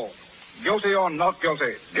 Uriah Ogle. Guilty or not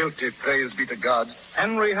guilty? Guilty, praise be to God.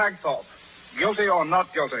 Henry Hagthorpe. Guilty or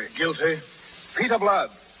not guilty? Guilty. Peter Blood.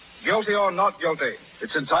 Guilty or not guilty?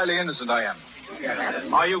 It's entirely innocent I am.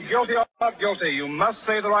 Are you guilty or not guilty? You must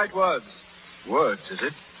say the right words. Words, is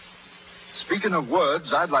it? Speaking of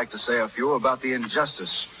words, I'd like to say a few about the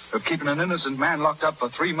injustice of keeping an innocent man locked up for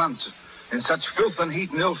 3 months in such filth and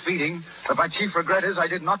heat and ill feeding that my chief regret is I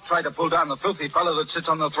did not try to pull down the filthy fellow that sits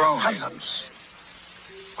on the throne. Silence.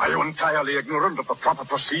 Are you entirely ignorant of the proper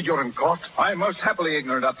procedure in court? I'm most happily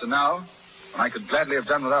ignorant up to now, and I could gladly have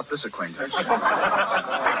done without this acquaintance.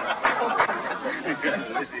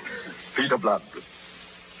 Peter Blood,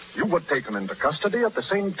 you were taken into custody at the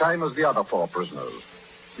same time as the other 4 prisoners.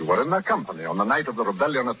 You were in their company on the night of the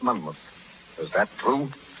rebellion at Monmouth. Is that true?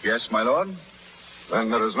 Yes, my lord. Then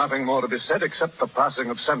there is nothing more to be said except the passing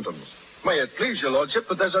of sentence. May it please your lordship,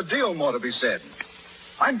 but there's a deal more to be said.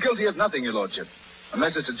 I'm guilty of nothing, your lordship,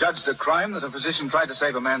 unless it's adjudged a crime that a physician tried to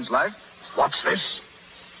save a man's life. What's this?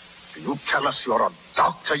 Do you tell us you're a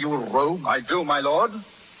doctor, you rogue? I do, my lord.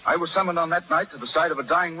 I was summoned on that night to the side of a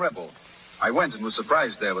dying rebel. I went and was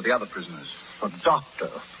surprised there with the other prisoners. A doctor?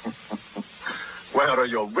 Where are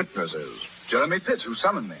your witnesses? Jeremy Pitt, who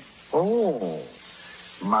summoned me. Oh,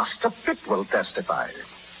 Master Pitt will testify.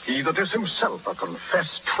 He that is himself a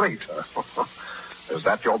confessed traitor. Is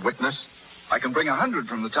that your witness? I can bring 100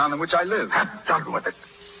 from the town in which I live. Have done with it.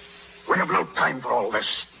 We have no time for all this.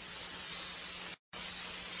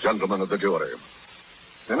 Gentlemen of the jury,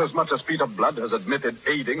 inasmuch as Peter Blood has admitted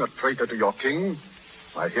aiding a traitor to your king,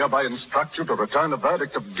 I hereby instruct you to return a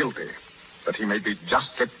verdict of guilty, that he may be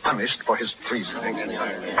justly punished for his treason.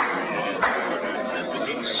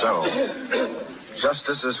 So,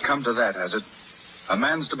 justice has come to that, has it? A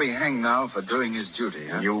man's to be hanged now for doing his duty,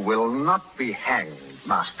 huh? You will not be hanged,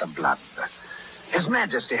 Master Blood. His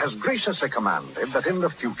Majesty has graciously commanded that in the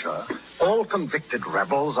future, all convicted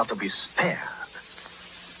rebels are to be spared.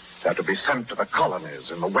 They're to be sent to the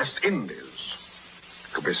colonies in the West Indies,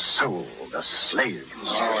 to be sold as slaves.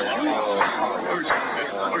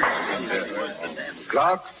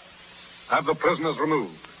 Clerk, have the prisoners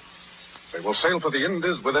removed. They will sail for the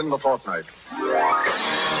Indies within the fortnight.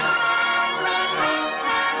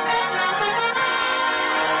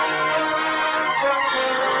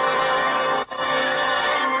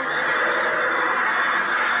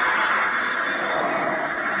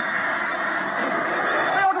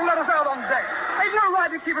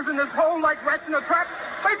 Keep us in this hole like rats in a trap.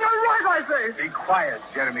 They've no right, I say. Be quiet,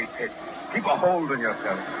 Jeremy Pitt. Keep a hold on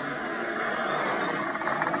yourself.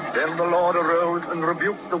 Then the Lord arose and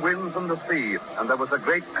rebuked the winds and the sea, and there was a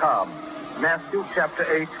great calm. Matthew chapter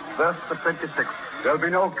 8, verse 26. There'll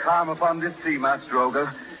be no calm upon this sea, Master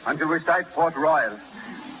Ogre, until we sight Port Royal.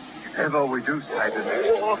 If ever we do sight it.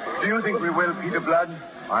 Do you think we will, Peter Blood?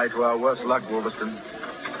 Aye, to our worst luck, Wolverstone.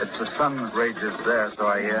 It's the sun that rages there, so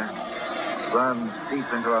I hear. Burns deep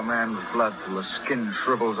into a man's blood till the skin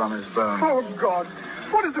shrivels on his bones. Oh, God.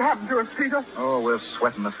 What has happened to us, Peter? Oh, we're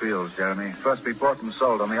sweating the fields, Jeremy. First be bought and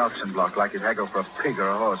sold on the auction block like you'd haggle for a pig or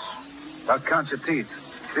a horse. Now count your teeth.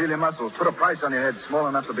 Feel your muscles. Put a price on your head small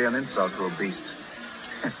enough to be an insult to a beast.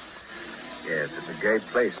 Yes, it's a gay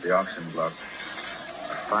place, the auction block.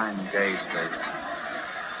 A fine, gay place.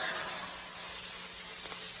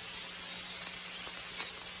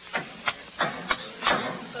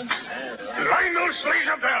 Line those slaves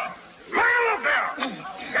up there! Line them up there!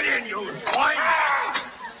 Get in, you swine!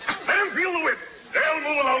 Let them feel the whip. They'll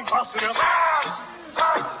move along fast enough.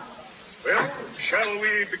 Well, shall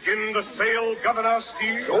we begin the sale, Governor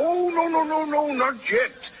Steele? Oh, no, not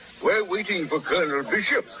yet. We're waiting for Colonel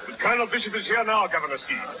Bishop. Colonel Bishop is here now, Governor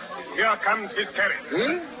Steele. Here comes his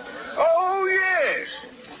carriage. Oh, yes.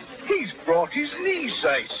 He's brought his niece,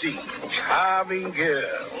 I see. Charming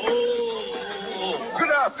girl. Oh. Good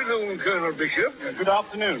afternoon, Colonel Bishop. Good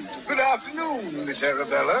afternoon. Good afternoon, Miss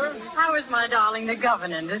Arabella. How is my darling, the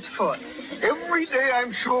governor, and his foot? Every day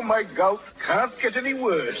I'm sure my gout can't get any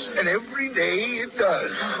worse, and every day it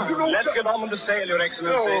does. You know, Let's get on with the sale, Your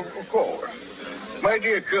Excellency. No, of course. My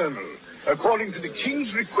dear Colonel, according to the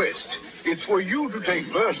King's request, it's for you to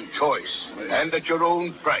take first choice, and at your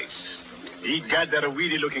own price. Egad, they're a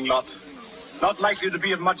weedy-looking lot. Not likely to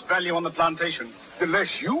be of much value on the plantation. The less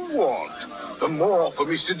you want, the more for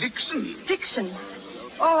Mr. Dixon. Dixon?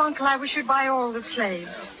 Oh, Uncle, I wish you'd buy all the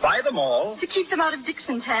slaves. Buy them all? To keep them out of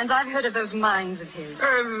Dixon's hands. I've heard of those mines of his.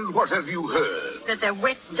 And what have you heard? That they're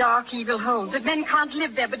wet, dark, evil holes. That men can't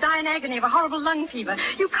live there but die in agony of a horrible lung fever.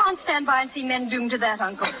 You can't stand by and see men doomed to that,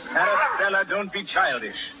 Uncle. Arabella, don't be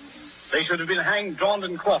childish. They should have been hanged, drawn,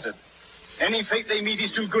 and quartered. Any fate they meet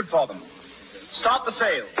is too good for them. Start the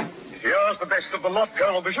sale. Here's the best of the lot,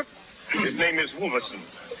 Colonel Bishop. His name is Wolverstone.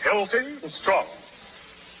 Healthy and strong.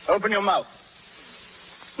 Open your mouth.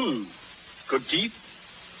 Good teeth.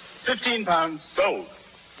 15 pounds. Sold.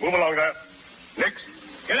 Move along there. Next.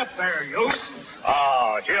 Get up there, you.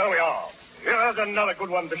 Here we are. Here's another good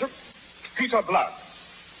one, Bishop. Peter Blood.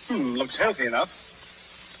 Looks healthy enough.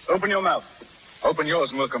 Open your mouth. Open yours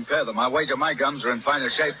and we'll compare them. I wager my guns are in finer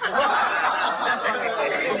shape.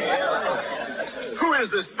 Who is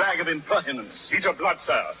this bag of impertinence? Peter Blood,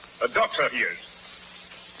 sir. A doctor he is.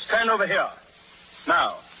 Stand over here.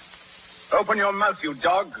 Now, open your mouth, you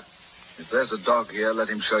dog. If there's a dog here, let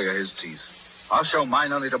him show you his teeth. I'll show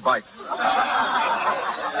mine only to bite.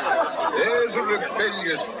 There's a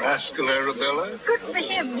rebellious rascal, Arabella. Good for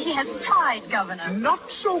him. He has pride, Governor. Not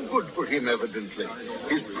so good for him, evidently.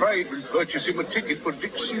 His pride will purchase him a ticket for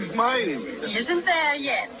Dixon's mine. He isn't there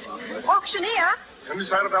yet. Auctioneer,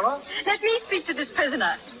 Miss Arabella? let me speak to this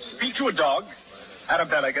prisoner. Speak to a dog.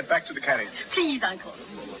 Arabella, get back to the carriage. Please, Uncle.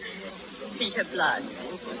 Peter Blood.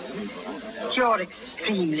 You're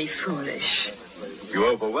extremely foolish. You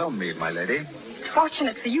overwhelm me, my lady. It's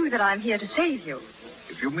fortunate for you that I'm here to save you.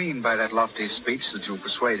 If you mean by that lofty speech that you'll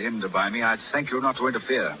persuade him to buy me, I'd thank you not to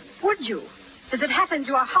interfere. Would you? As it happens,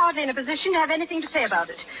 you are hardly in a position to have anything to say about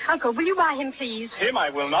it. Uncle, will you buy him, please? Him I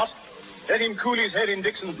will not. Let him cool his head in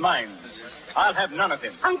Dixon's mines. I'll have none of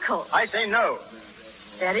him. Uncle. I say no.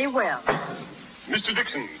 Very well. Mr.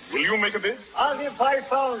 Dixon, will you make a bid? I'll give £5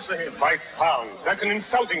 for him. £5. That's an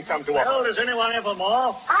insulting sum to offer. Well, does anyone ever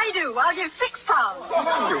more? I do. I'll give £6.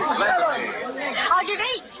 You flatter me. I'll give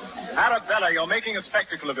 £8. Arabella, you're making a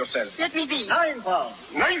spectacle of yourself. Let me be. £9. £9.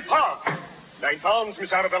 £9,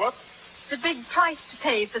 Miss Arabella. It's a big price to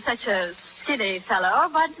pay for such a skiddy fellow,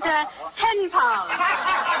 but £10.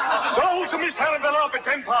 Sold to Miss Arabella for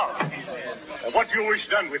 £10. What do you wish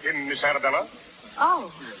done with him, Miss Arabella?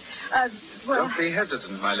 Oh, well, Don't be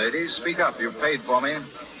hesitant, my lady. Speak up. You've paid for me.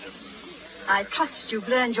 I trust you've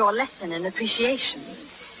learned your lesson in appreciation.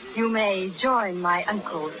 You may join my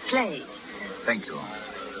uncle's slaves. Thank you.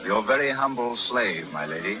 Your very humble slave, my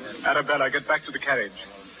lady. Arabella, get back to the carriage.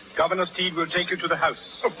 Governor Steed will take you to the house.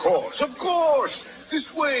 Of course, of course. This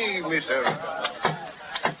way, Miss Arabella.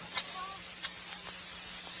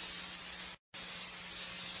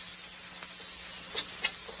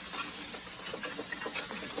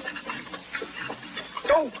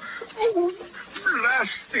 Oh,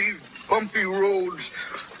 nasty, bumpy roads.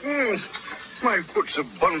 My foot's a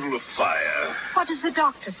bundle of fire. What does the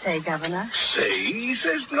doctor say, Governor? Say? He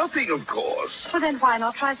says nothing, of course. Well, then why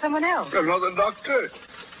not try someone else? Another doctor?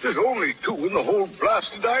 There's only 2 in the whole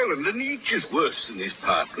blasted island, and each is worse than his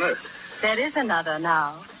partner. There is another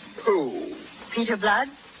now. Who? Peter Blood?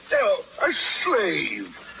 Oh, a slave.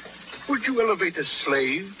 Would you elevate a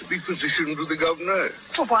slave to be physician to the governor?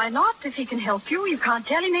 Well, why not? If he can help you, you can't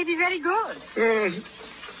tell. He may be very good.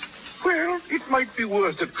 Well, it might be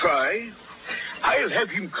worth a try. I'll have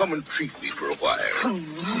him come and treat me for a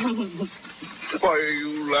while. Why are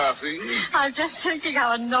you laughing? I'm just thinking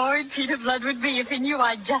how annoyed Peter Blood would be if he knew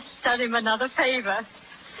I'd just done him another favor.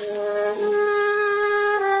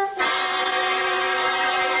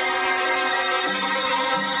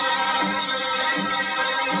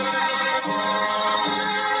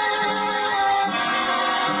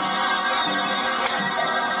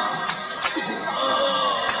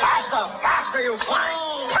 Faster, you swine!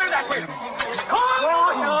 Turn that way!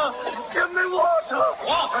 Water! Give me water!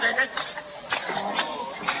 Water, is it?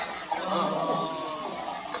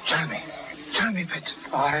 Jeremy, Pitt.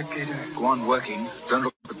 All right, Peter. Go on working. Don't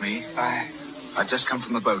look at me. I've just come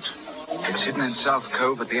from the boat. It's hidden in South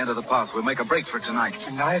Cove at the end of the path. We'll make a break for it tonight.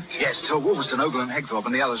 Tonight? Yes, tell Wolverstone, Ogle, and Hegthorpe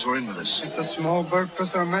and the others were in with us. It's a small boat for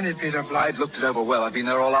so many, Peter Blood. I've looked it over well. I've been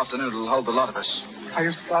there all afternoon. It'll hold the lot of us. Are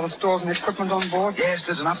you out of stores and equipment on board? Yes,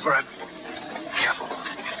 there's enough for it. Careful.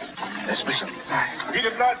 There's Bishop.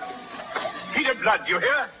 Peter Blood. Peter Blood, you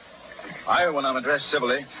hear? I, when I'm addressed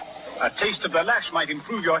civilly. A taste of the lash might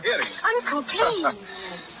improve your hearing. Uncle, please.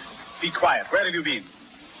 Be quiet. Where have you been?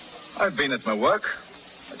 I've been at my work,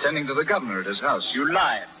 attending to the governor at his house. You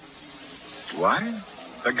lie. Why?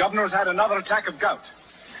 The governor's had another attack of gout.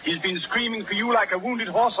 He's been screaming for you like a wounded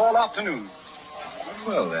horse all afternoon.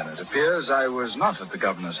 Well, then, it appears I was not at the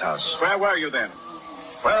governor's house. Where were you then?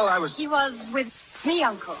 Well, I was... He was with me,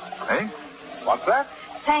 Uncle. Eh? What's that?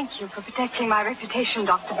 Thank you for protecting my reputation,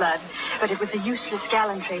 Dr. Blood. But it was a useless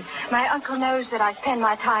gallantry. My uncle knows that I spend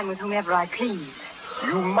my time with whomever I please.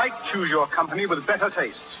 You might choose your company with better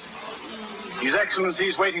taste. His Excellency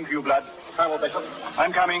is waiting for you, Blood. Travel, Bishop.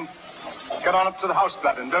 I'm coming. Get on up to the house,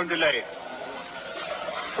 Blood, and don't delay.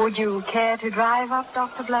 Would you care to drive up,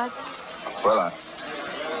 Dr. Blood? Well,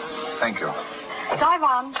 thank you. Drive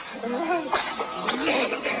on.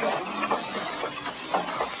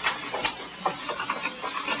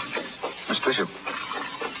 Miss Bishop,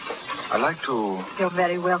 I'd like to... You're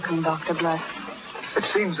very welcome, Dr. Blood. It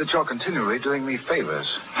seems that you're continually doing me favors.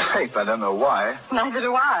 Faith, I don't know why. Neither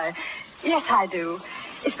do I. Yes, I do.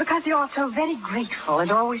 It's because you're so very grateful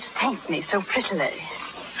and always thank me so prettily.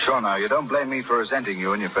 Sure, now, you don't blame me for resenting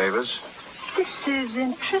you and your favors. This is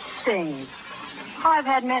interesting. I've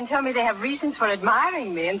had men tell me they have reasons for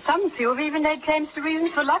admiring me, and some few have even laid claims to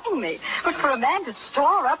reasons for loving me. But for a man to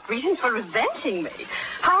store up reasons for resenting me,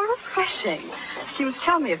 how refreshing. You must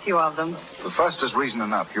tell me a few of them. The first is reason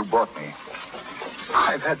enough. You bought me.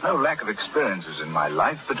 I've had no lack of experiences in my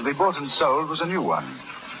life, but to be bought and sold was a new one.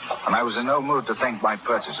 And I was in no mood to thank my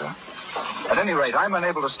purchaser. At any rate, I'm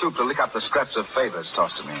unable to stoop to lick up the scraps of favors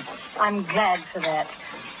tossed to me. I'm glad for that.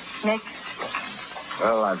 Next.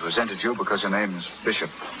 Well, I've resented you because your name's Bishop.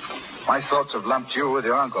 My thoughts have lumped you with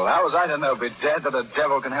your uncle. How was I to know, bedad, that a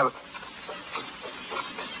devil can have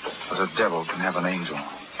an angel,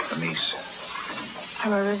 a niece?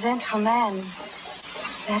 I'm a resentful man.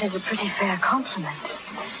 That is a pretty fair compliment.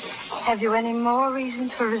 Have you any more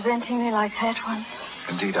reasons for resenting me like that one?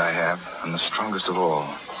 Indeed I have, and the strongest of all.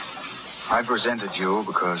 I've resented you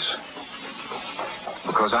because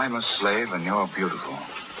I'm a slave and you're beautiful.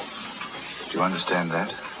 Do you understand that?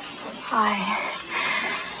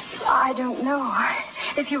 I don't know.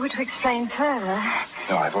 If you were to explain further.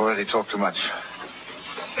 No, I've already talked too much.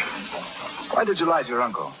 Why did you lie to your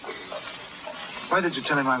uncle? Why did you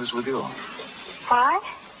tell him I was with you? Why?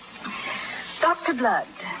 Dr. Blood,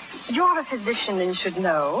 you're a physician and should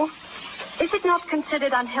know. Is it not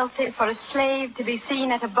considered unhealthy for a slave to be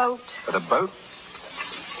seen at a boat? At a boat?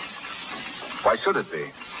 Why should it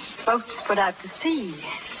be? Boats put out to sea.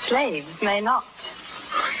 Slaves may not.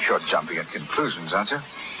 You're jumping at conclusions, aren't you?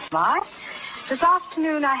 Why? This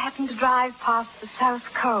afternoon I happened to drive past the South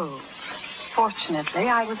Cove. Fortunately,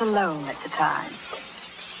 I was alone at the time.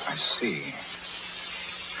 I see.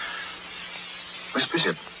 Miss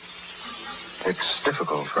Bishop, it's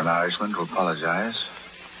difficult for an Irishman to apologize,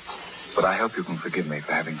 but I hope you can forgive me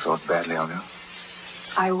for having thought badly of you.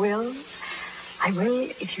 I will. I will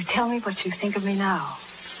if you tell me what you think of me now.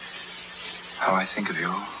 How I think of you?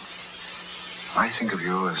 I think of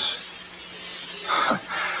you as...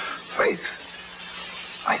 Faith.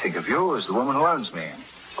 I think of you as the woman who owns me.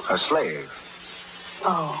 A slave.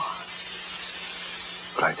 Oh.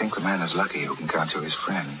 But I think the man is lucky who can count you his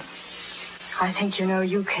friend. I think you know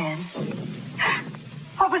you can.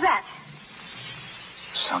 What was that?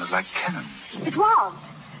 Sounded like cannon. It was.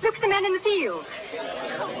 Look at the men in the field.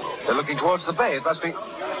 They're looking towards the bay. It must be...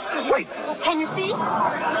 Wait. Can you see?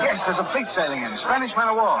 Yes, there's a fleet sailing in. Spanish man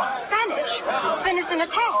of war. Spanish? Then it's an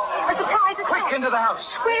attack. A surprise attack. Quick, into the house.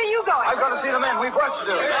 Where are you going? I've got to see the men. We've work to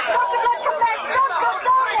do. Dr. Blood, come back. Don't go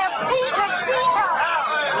down there. Peter, Peter.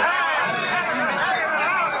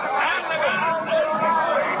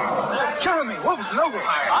 Jeremy, Wolverton, Ogle.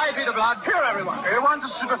 Aye, Peter Blood. Here, everyone. We want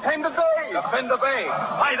us to defend the bay. Defend the bay.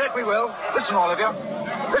 Aye, that we will. Listen, all of you.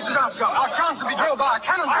 This is our shot. Our chance to be drilled by a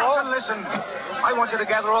cannonball. Listen. I want you to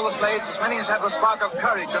gather all the slaves, as many as have the spark of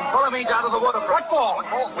courage, and follow me down to the waterfront. What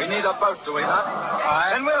for? We need a boat, do we not?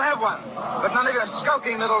 Aye. Then we'll have one. But none of your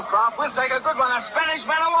skulking little craft. We'll take a good one, a Spanish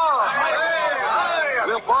man of war. Aye.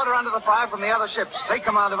 We'll board her under the fire from the other ships. Take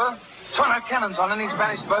command of her. Turn our cannons on any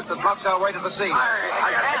Spanish boat that blocks our way to the sea.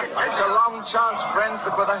 It's a long chance, friends,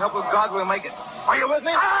 but with the help of God, we'll make it. Are you with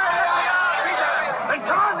me? Then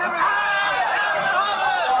come on, everyone.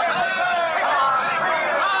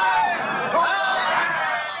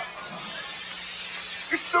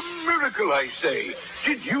 It's a miracle, I say.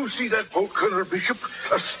 Did you see that boat, Colonel Bishop?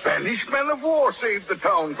 A Spanish man of war saved the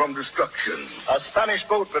town from destruction. A Spanish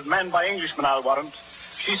boat, but manned by Englishmen, I'll warrant.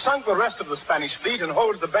 She sunk the rest of the Spanish fleet and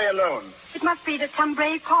holds the bay alone. It must be that some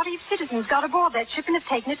brave party of citizens got aboard that ship and have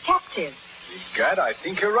taken it captive. Gad, I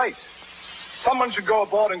think you're right. Someone should go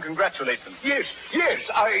aboard and congratulate them. Yes,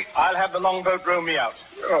 I'll have the longboat row me out.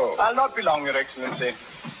 Oh. I'll not be long, Your Excellency.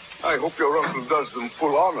 I hope your uncle does them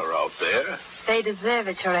full honor out there. They deserve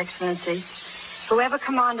it, Your Excellency. Whoever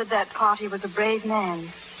commanded that party was a brave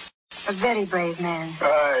man. A very brave man.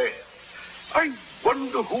 I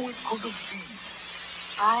wonder who it could have been.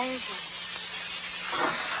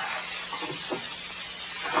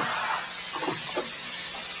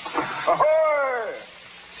 Ahoy!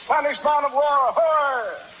 Spanish man of war,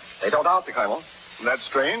 ahoy! They don't out the Colonel. That's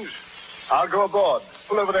strange. I'll go aboard.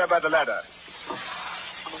 Pull over there by the ladder.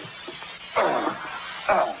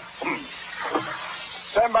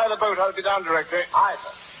 Stand by the boat. I'll be down directly. Aye,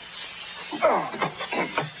 sir.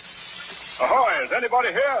 Ahoy! Is anybody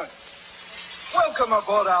here? Welcome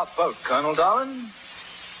aboard our boat, Colonel Darwin.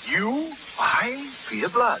 You? I, Peter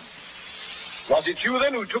Blood. Was it you,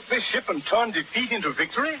 then, who took this ship and turned defeat into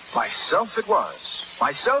victory? Myself it was.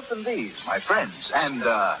 Myself and these, my friends, and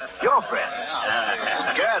your friends.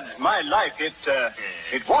 Gad, my life, it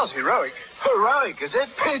was heroic. Heroic, is it?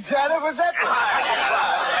 Dad, was that?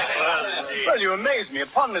 Well, you amaze me.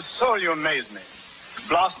 Upon my soul, you amaze me.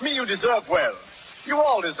 Blast me, you deserve well. You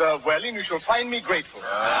all deserve well, and you shall find me grateful.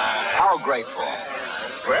 How grateful?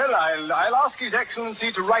 Well, I'll ask His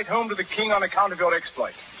Excellency to write home to the king on account of your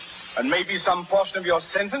exploit. And maybe some portion of your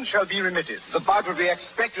sentence shall be remitted. The part would be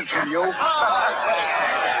expected from you.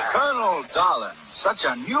 Colonel Darlin, such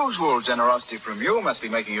unusual generosity from you must be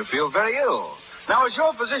making you feel very ill. Now, as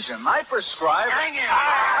your physician, I prescribe... Hanging!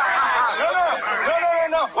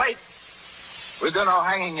 No. Wait. We've done no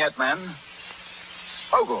hanging yet, men.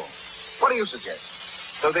 Ogle, what do you suggest?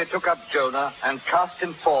 So they took up Jonah and cast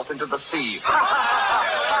him forth into the sea.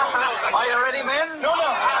 Are you ready, men? No.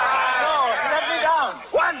 Let me down.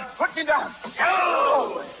 One, put me down.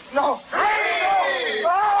 No.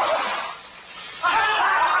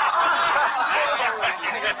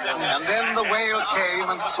 And then the whale came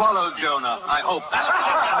and swallowed Jonah, I hope.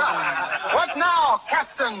 What now,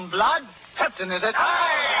 Captain Blood? Captain, is it? So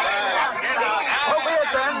be it,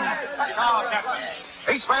 then.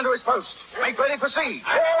 Each man to his post. Make ready for sea.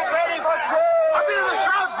 Ready for sea. Up into the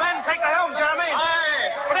shrouds, men. Take the helm, Jeremy.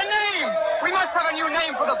 But a name. We must have a new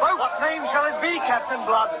name for the boat. What name shall it be, Captain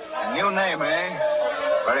Blood? A new name, eh?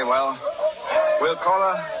 Very well. We'll call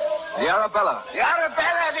her the Arabella. The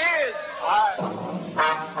Arabella it is.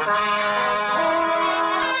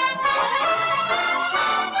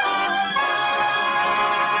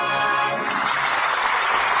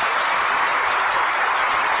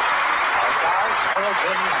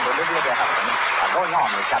 Going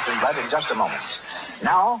on with Captain Blood in just a moment.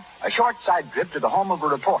 Now, a short side trip to the home of a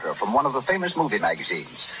reporter from one of the famous movie magazines.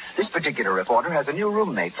 This particular reporter has a new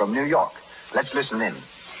roommate from New York. Let's listen in.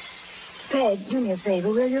 Peg, do me a favor,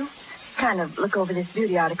 will you? Kind of look over this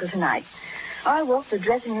beauty article tonight. I walked the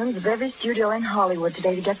dressing rooms of every studio in Hollywood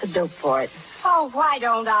today to get the dope for it. Oh, why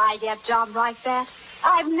don't I get jobs like that?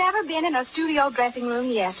 I've never been in a studio dressing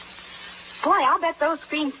room yet. Boy, I'll bet those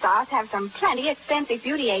screen stars have some plenty expensive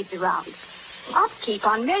beauty aids around. Upkeep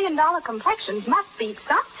on $1 million complexions must be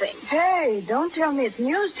something. Hey, don't tell me it's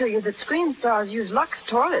news to you that screen stars use Lux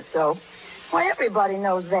toilet soap. Why, everybody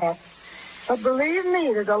knows that. But believe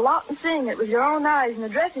me, there's a lot in seeing it with your own eyes in the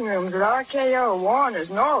dressing rooms at RKO, Warner's,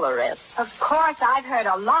 and all the rest. Of course, I've heard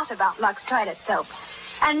a lot about Lux toilet soap.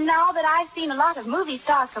 And now that I've seen a lot of movie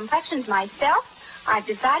stars' complexions myself, I've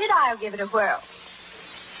decided I'll give it a whirl.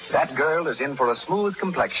 That girl is in for a smooth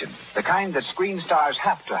complexion, the kind that screen stars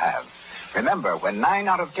have to have. Remember, when 9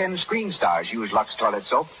 out of 10 screen stars use Lux toilet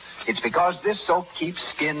soap, it's because this soap keeps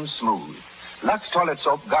skin smooth. Lux toilet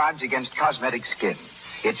soap guards against cosmetic skin.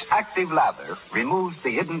 Its active lather removes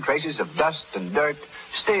the hidden traces of dust and dirt,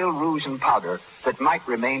 stale rouge and powder that might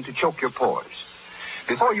remain to choke your pores.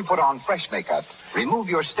 Before you put on fresh makeup, remove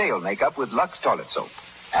your stale makeup with Lux toilet soap.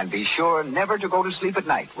 And be sure never to go to sleep at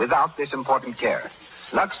night without this important care.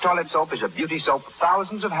 Lux toilet soap is a beauty soap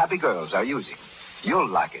thousands of happy girls are using. You'll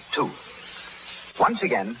like it, too. Once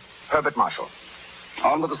again, Herbert Marshall.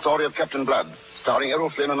 On with the story of Captain Blood, starring Errol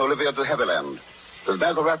Flynn and Olivia de Havilland. There's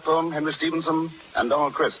Basil Rathbone, Henry Stevenson, and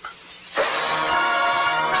Donald Crisp.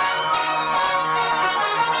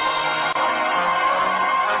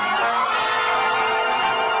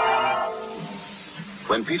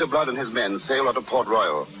 When Peter Blood and his men sailed out of Port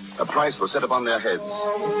Royal, a price was set upon their heads.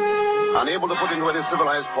 Unable to put into any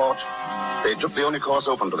civilized port, they took the only course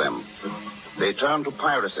open to them. They turned to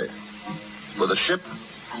piracy. With a ship,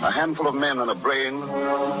 a handful of men, and a brain,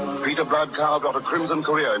 Peter Blood carved out a crimson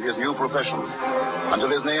career in his new profession, until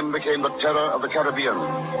his name became the terror of the Caribbean.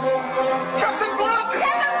 Captain Blood!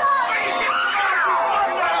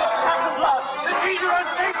 Captain Blood! The Peter has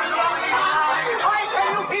taken I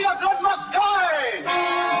tell you, Peter Blood must die!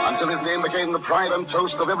 Until his name became the pride and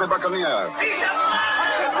toast of every buccaneer.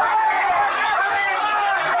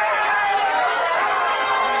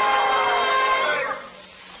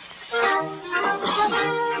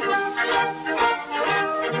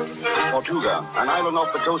 Tortuga, an island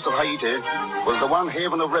off the coast of Haiti, was the one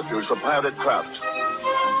haven of refuge for pirate craft.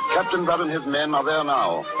 Captain Blood and his men are there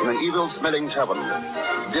now, in an evil-smelling tavern,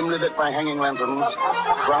 dimly lit by hanging lanterns,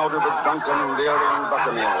 crowded with drunken, leering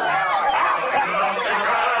buccaneers.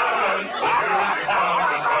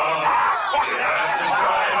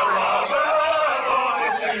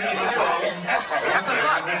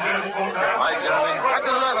 Hi, Jeremy.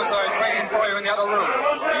 Captain Leatherthorne waiting for you in the other room.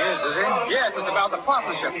 He is he? Yes, it's about the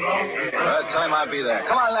partnership. Tell him I'll be there.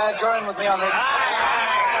 Come on, lad. Join with me on this.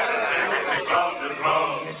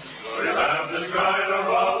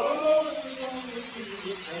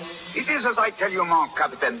 It is is as I tell you, mon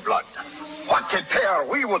Captain Blood. What a pair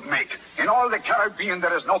we would make. In all the Caribbean,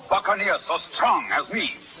 there is no buccaneer so strong as me.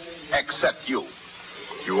 Except you.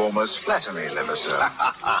 You almost flatter me, Levasseur.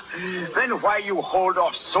 Then why you hold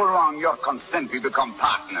off so long your consent we become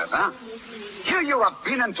partners, huh? Here you have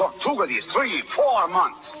been in Tortuga these 3-4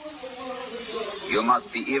 months. You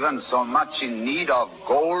must be even so much in need of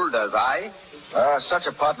gold as I. Such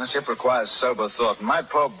a partnership requires sober thought. My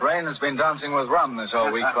poor brain has been dancing with rum this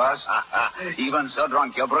whole week, Klaus. Even so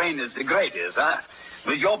drunk, your brain is the greatest, huh?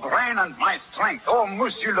 With your brain and my strength, oh,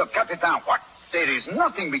 Monsieur le Capitaine, what? There is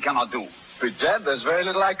nothing we cannot do. Bedad, there's very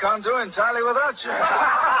little I can't do entirely without you.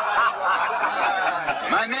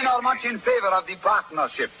 My men are much in favor of the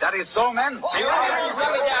partnership. That is so, men?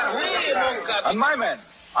 And my men?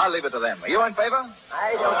 I'll leave it to them. Are you in favor?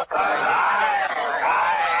 I don't.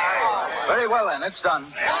 Very well, then. It's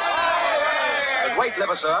done. But wait,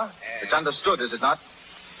 Levasseur. It's understood, is it not,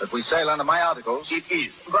 that we sail under my articles? It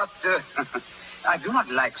is. But I do not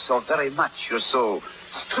like so very much your so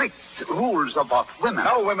strict rules about women.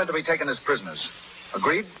 No women to be taken as prisoners.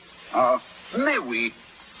 Agreed? May we?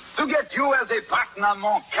 To get you as a partner,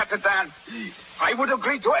 mon Capitaine, I would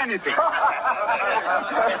agree to anything.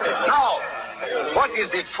 Now, what is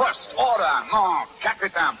the first order, mon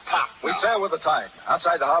Capitaine partner? We sail with the tide.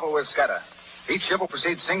 Outside the harbor, we'll scatter. Each ship will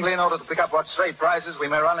proceed singly in order to pick up what stray prizes we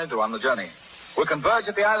may run into on the journey. We'll converge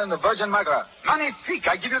at the island of Virgin Magra. Magnifique,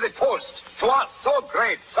 I give you the toast to our so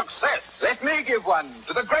great success. Let me give one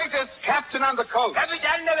to the greatest captain on the coast.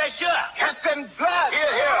 Capitaine Levasseur. Captain Blood. Here.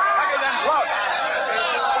 Captain Blood.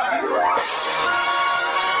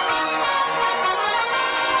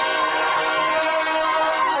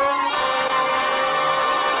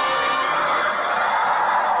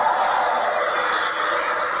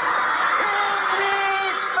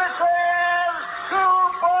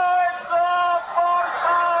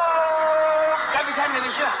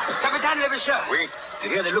 Oui. You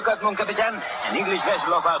hear the lookout, mon Capitaine? An English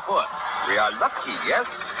vessel off our port. We are lucky, yes?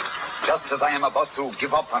 Just as I am about to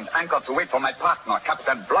give up and anchor to wait for my partner,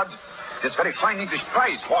 Captain Blood, this very fine English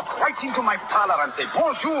prize walked right into my parlor and said,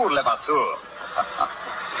 Bonjour, Levasseur.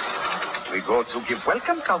 We go to give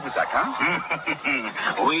welcome, Cahusac,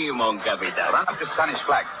 huh? Oui, mon Capitaine. Run up the Spanish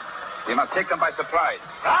flag. We must take them by surprise.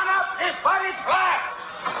 Run up the Spanish flag!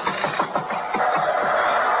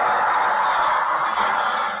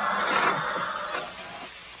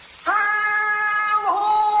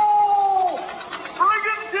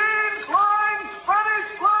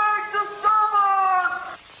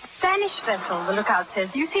 Vessel, the lookout says.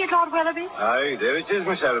 Do you see it, Lord Willoughby? Aye, there it is,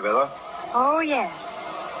 Miss Arabella. Oh, yes.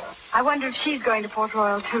 I wonder if she's going to Port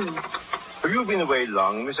Royal, too. Have you been away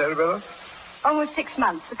long, Miss Arabella? Almost 6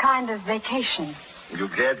 months, a kind of vacation. You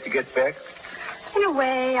glad to get back? In a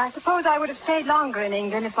way, I suppose I would have stayed longer in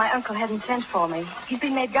England if my uncle hadn't sent for me. He's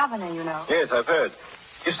been made governor, you know. Yes, I've heard.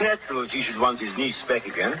 It's natural that he should want his niece back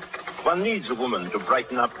again. One needs a woman to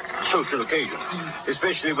brighten up social occasions,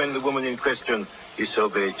 especially when the woman in question is so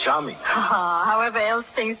very charming. However else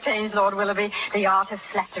things change, Lord Willoughby, the art of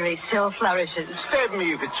flattery still flourishes. Stab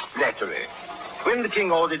me if it's flattery. When the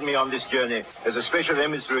king ordered me on this journey as a special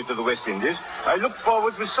emissary to the West Indies, I looked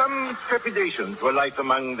forward with some trepidation to a life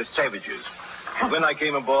among the savages. When I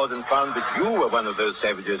came aboard and found that you were one of those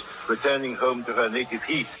savages returning home to her native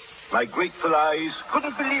heath, my grateful eyes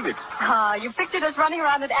couldn't believe it. You pictured us running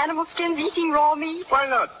around in animal skins eating raw meat? Why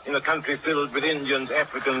not, in a country filled with Indians,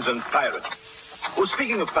 Africans, and pirates? Oh,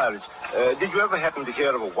 speaking of pirates, did you ever happen to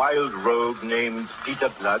hear of a wild rogue named Peter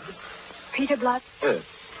Blood? Peter Blood? Yes.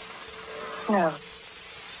 No,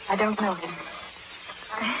 I don't know him.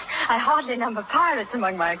 I hardly number pirates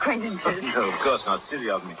among my acquaintances. No, of course not. Silly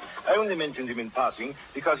of me. I only mentioned him in passing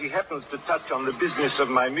because he happens to touch on the business of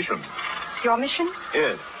my mission. Your mission?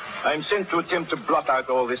 Yes. I'm sent to attempt to blot out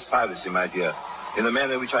all this piracy, my dear, in a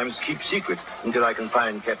manner which I must keep secret until I can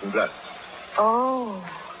find Captain Blood. Oh,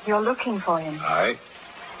 you're looking for him. Aye.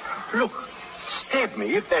 Look, stab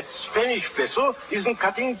me if that Spanish vessel isn't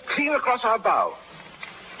cutting clean across our bow.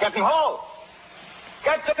 Captain Hall!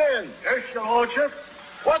 Captain! Yes, your lordship?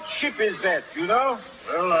 What ship is that, you know?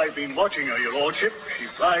 Well, I've been watching her, your lordship. She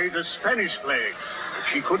flies a Spanish flag. But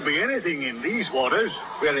she could be anything in these waters.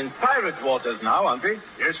 We're in pirate waters now, aren't we?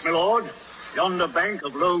 Yes, my lord. Yonder bank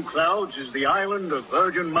of low clouds is the island of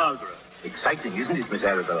Virgin Magra. Exciting, isn't it, Miss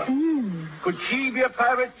Arabella? Could she be a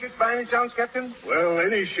pirate ship by any chance, Captain? Well,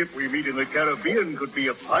 any ship we meet in the Caribbean could be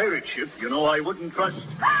a pirate ship. You know, I wouldn't trust.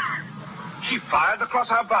 She fired across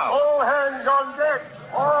our bow. All hands on deck!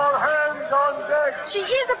 All hands on deck! She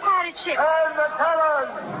is a pirate ship. And the talon!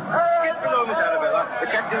 Get below, Miss Arabella. The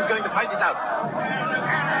captain's going to fight it out.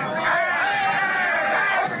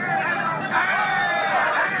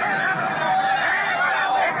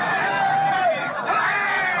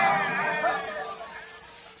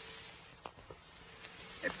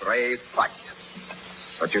 A brave fight.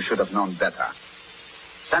 But you should have known better.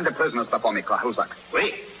 Stand the prisoners before me, Klahuzak.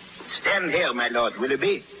 Wait. Stand here, my Lord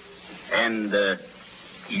Willoughby. And,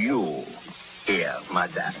 you here,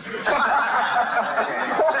 madame.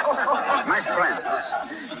 My friends,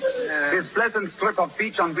 this pleasant strip of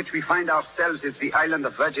beach on which we find ourselves is the island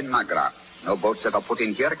of Virgin Magra. No boats ever put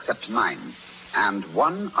in here except mine. And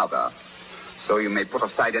one other. So you may put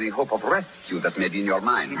aside any hope of rescue that may be in your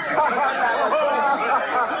mind.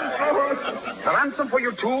 The ransom for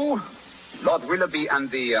you two, Lord Willoughby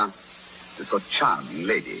and the so charming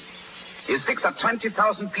lady, is fixed at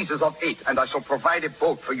 20,000 pieces of 8, and I shall provide a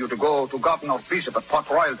boat for you to go to Governor Bishop at Port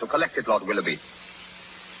Royal to collect it, Lord Willoughby.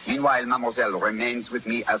 Meanwhile, Mademoiselle remains with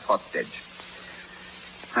me as hostage.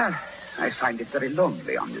 I find it very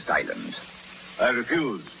lonely on this island. I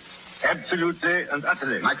refuse. Absolutely and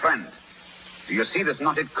utterly. My friend, do you see this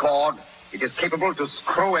knotted cord? It is capable to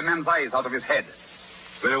screw a man's eyes out of his head.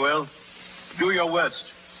 Very well. Do your worst.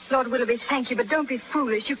 Lord Willoughby, thank you, but don't be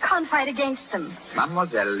foolish. You can't fight against them.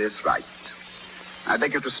 Mademoiselle is right. I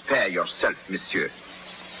beg you to spare yourself, monsieur.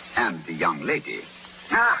 And the young lady.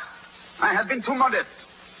 I have been too modest.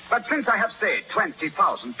 But since I have said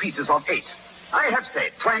 20,000 pieces of 8, I have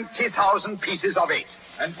said 20,000 pieces of 8.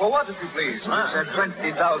 And for what, if you please? You said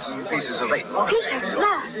 20,000 pieces of 8. Peter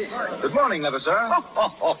Blood. Good morning, never, sir.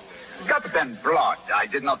 Captain Blood, I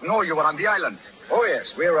did not know you were on the island. Oh, yes.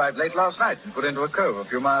 We arrived late last night and put into a cove a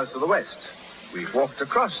few miles to the west. We've walked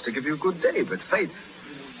across to give you good day, but fate,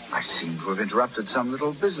 I seem to have interrupted some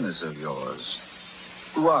little business of yours.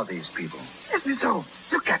 Who are these people? Yes, Miss O.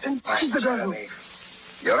 Look, Captain. She's the girl.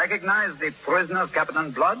 You recognize the prisoners,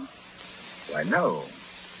 Captain Blood? Why, no.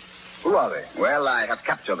 Who are they? Well, I have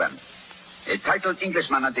captured them. A titled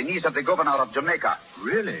Englishman at the niece of the governor of Jamaica.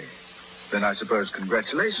 Really? Then I suppose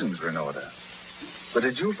congratulations were in order. But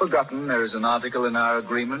had you forgotten there is an article in our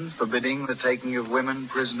agreement forbidding the taking of women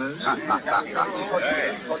prisoners?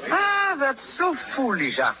 That so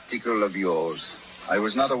foolish article of yours. I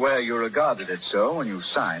was not aware you regarded it so when you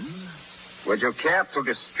signed. Would you care to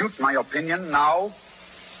dispute my opinion now?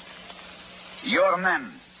 Your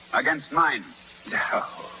men against mine.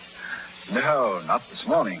 No, not this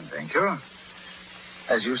morning, thank you.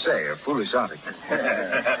 As you say, a foolish article.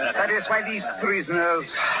 That is why these prisoners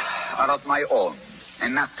are not my own. A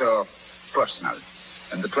matter personal.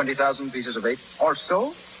 And the 20,000 pieces of 8?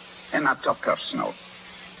 Also, a matter personal.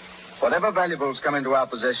 Whatever valuables come into our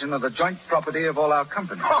possession are the joint property of all our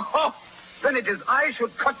company. Then it is I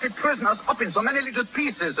should cut the prisoners up in so many little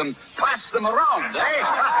pieces and pass them around, eh?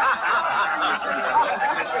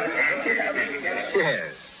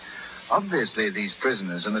 Yes. Obviously, these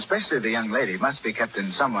prisoners, and especially the young lady, must be kept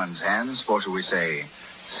in someone's hands for, shall we say,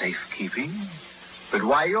 safekeeping. But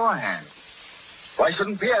why your hand? Why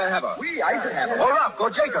shouldn't Pierre have her? I should have her. Or Rock, or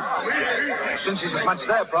Jacob. Since she's as much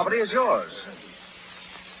their property as yours.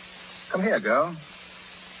 Come here, girl.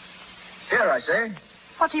 Here, I say.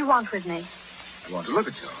 What do you want with me? I want to look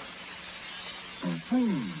at you.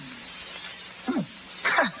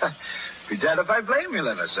 Be damned if I blame you,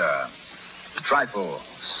 Lever, sir. A trifle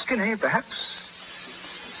skinny, perhaps.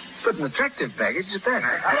 But an attractive baggage at that.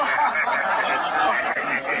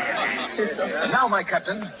 And now, my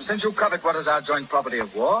captain, since you covet what is our joint property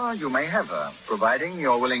of war, you may have her, providing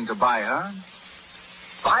you're willing to buy her.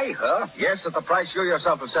 Buy her? Yes, at the price you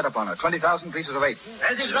yourself have set upon her. 20,000 pieces of 8.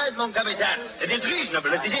 That is right, mon capitaine. It is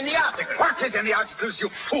reasonable. It is in the article. What is in the articles, you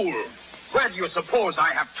fool? Where do you suppose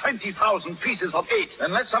I have 20,000 pieces of 8?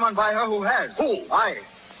 Then let someone buy her who has. Who? I.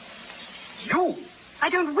 You? I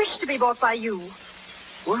don't wish to be bought by you.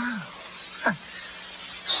 Well,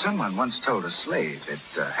 someone once told a slave it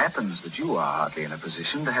happens that you are hardly in a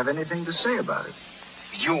position to have anything to say about it.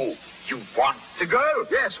 You want the girl?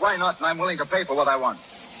 Yes, why not? And I'm willing to pay for what I want.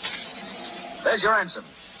 There's your ransom.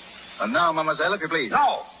 And now, mademoiselle, if you please.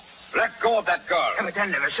 No. Let go of that girl.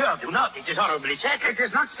 Captain Lever, sir, do not. It is honorably settled. It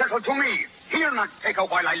is not settled to me. He'll not take her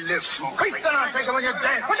while I live. Quick, then I'll take her when you're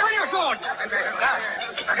dead. Put on your sword.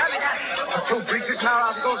 The 2 breaches in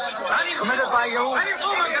our articles committed by you.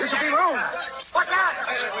 This will be ruined. What's that?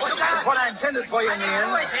 That's what I intended for you in the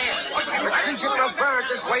end. But since you prefer it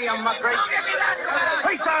this way, you muckrake.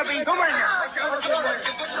 Hey, Darby, come in.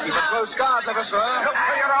 Keep a close guard, Lever, sir. Look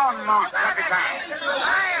for your own mark, Captain.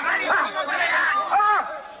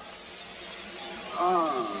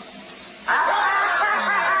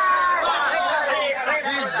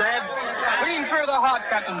 He's dead. Clean through the heart,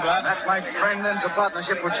 Captain Blood. That, my friend, ends a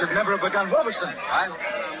partnership which should never have begun. Wolverstone.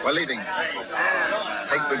 We're leaving.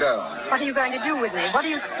 Take the girl. What are you going to do with me?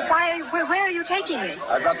 Where are you taking me?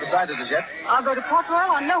 I've not decided as yet. I'll go to Port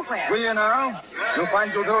Royal or nowhere. Will you now? You'll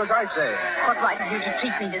find you'll do as I say. What right have you to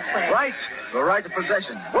treat me this way? Right. The right of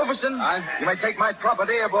possession. Wolferson, you may take my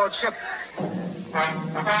property aboard ship.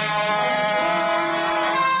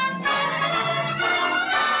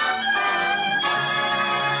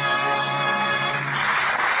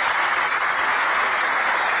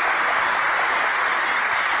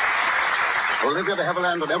 Olivia de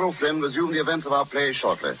Havilland and Errol Flynn resume the events of our play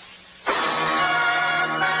shortly.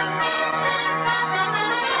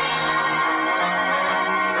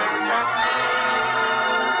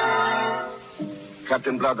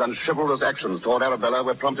 Captain Blood's unchivalrous actions toward Arabella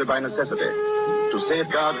were prompted by necessity to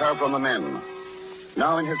safeguard her from the men.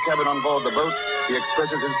 Now in his cabin on board the boat, he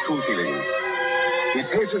expresses his true feelings. He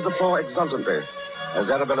paces the floor exultantly as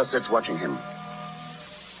Arabella sits watching him.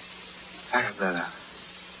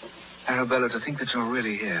 Arabella, to think that you're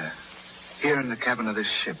really here in the cabin of this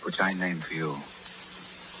ship which I named for you.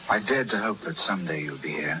 I dared to hope that someday you'd be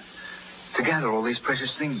here to gather all these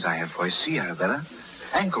precious things I have for you. See, Arabella,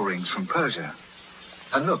 ankle rings from Persia.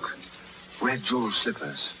 And look, red jeweled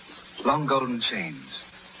slippers, long golden chains.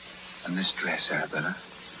 And this dress, Arabella,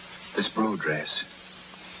 this blue dress.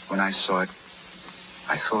 When I saw it,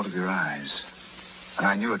 I thought of your eyes. And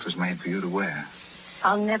I knew it was made for you to wear.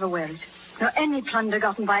 I'll never wear it. Nor any plunder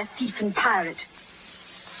gotten by a thief and pirate.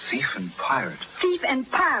 Thief and pirate? Thief and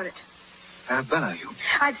pirate. Arabella, you...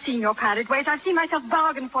 I've seen your pirate ways. I've seen myself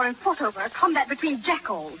bargained for and fought over. A combat between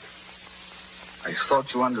jackals. I thought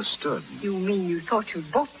you understood. You mean you thought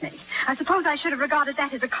you'd bought me? I suppose I should have regarded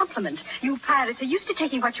that as a compliment. You pirates are used to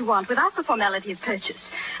taking what you want without the formality of purchase.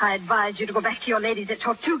 I advise you to go back to your ladies at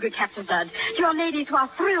Tortuga, Captain Blood. To your ladies who are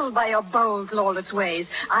thrilled by your bold, lawless ways.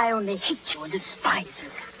 I only hate you and despise you.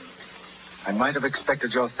 I might have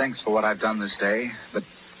expected your thanks for what I've done this day, but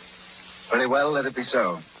very well, let it be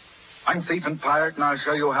so. I'm thief and pirate, and I'll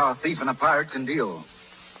show you how a thief and a pirate can deal.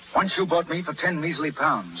 Once you bought me for 10 measly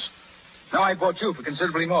pounds. Now I bought you for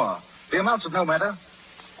considerably more. The amounts of no matter.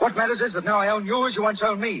 What matters is that now I own you as you once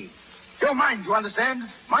owned me. You're mine, you understand?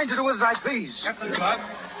 Mine to do with as I please. Captain Blood.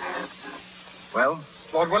 Well?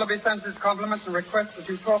 Lord Willoughby sends his compliments and requests that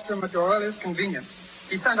you talk to him at your earliest convenience.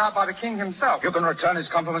 He's sent out by the king himself. You can return his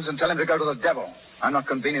compliments and tell him to go to the devil. I'm not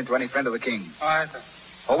convenient to any friend of the king. Aye, sir.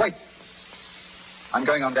 Oh, wait. I'm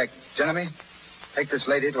going on deck. Jeremy, take this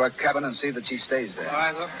lady to her cabin and see that she stays there.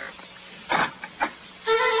 Aye, sir.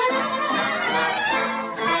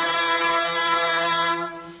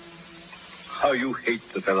 How you hate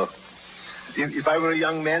the fellow. If I were a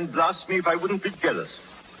young man, blast me if I wouldn't be jealous.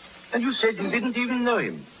 And you said you didn't even know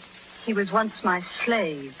him. He was once my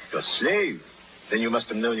slave. Your slave? Then you must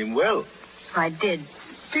have known him well. I did.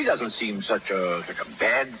 He doesn't seem such a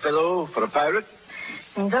bad fellow for a pirate.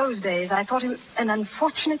 In those days, I thought him an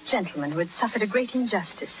unfortunate gentleman who had suffered a great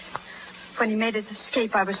injustice. When he made his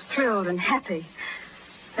escape, I was thrilled and happy.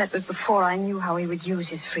 That was before I knew how he would use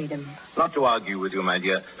his freedom. Not to argue with you, my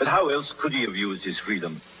dear, but how else could he have used his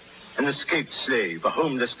freedom? An escaped slave, a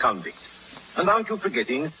homeless convict. And aren't you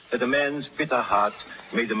forgetting that a man's bitter heart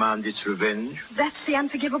may demand its revenge? That's the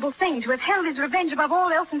unforgivable thing, to have held his revenge above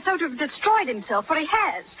all else and so to have destroyed himself, for he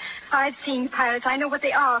has. I've seen pirates. I know what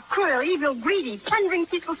they are. Cruel, evil, greedy, plundering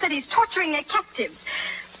peaceful cities, torturing their captives.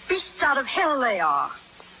 Beasts out of hell they are.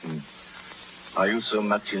 Are you so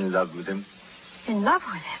much in love with him? In love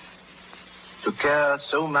with him? To care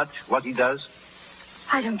so much what he does?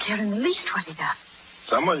 I don't care in the least what he does.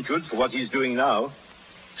 Someone should for what he's doing now.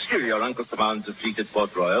 Still, your uncle commands the fleet at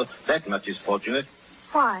Port Royal. That much is fortunate.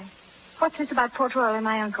 Why? What's this about Port Royal and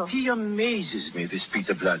my uncle? He amazes me, this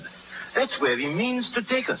Peter Blood. That's where he means to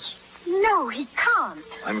take us. No, he can't.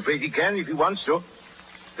 I'm afraid he can if he wants to.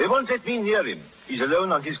 They won't let me near him. He's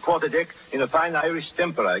alone on his quarterdeck in a fine Irish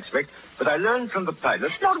temper, I expect. But I learned from the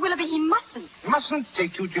pilot... Lord Willoughby, he mustn't. Mustn't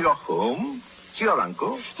take you to your home? To your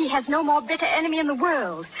uncle? He has no more bitter enemy in the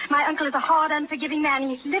world. My uncle is a hard, unforgiving man.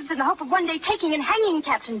 He lives in the hope of one day taking and hanging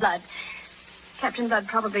Captain Blood. Captain Blood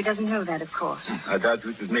probably doesn't know that, of course. I doubt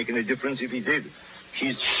it would make any difference if he did.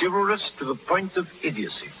 He's chivalrous to the point of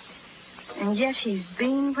idiocy. And yet he's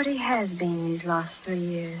been what he has been these last 3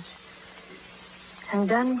 years. And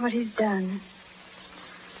done what he's done.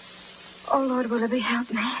 Oh, Lord Willoughby, help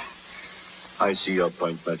me. I see your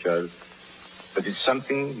point, my child. But it's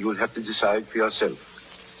something you'll have to decide for yourself.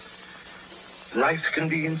 Life can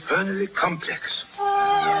be infernally complex.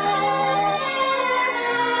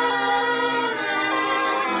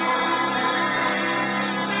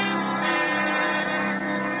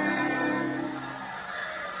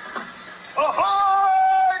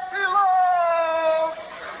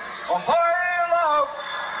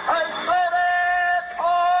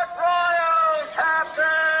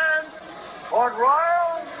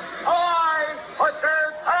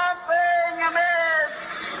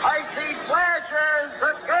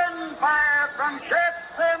 On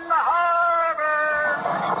ships in the harbor.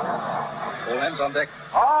 All hands on deck.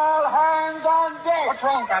 All hands on deck. What's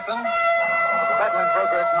wrong, Captain? The battle in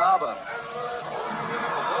progress in the harbor.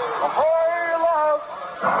 Ahoy, love.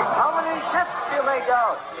 How many ships do you make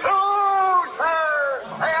out? 2, sir.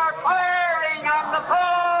 They are firing on the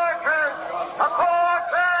fortress. The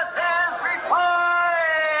fortress is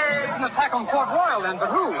replying. It's an attack on Port Royal, then,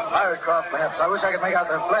 but who? Pirate craft, perhaps. I wish I could make out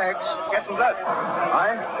their flags. Captain Blood.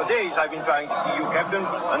 Aye? For days I've been trying to see you, Captain.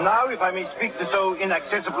 And now, if I may speak to so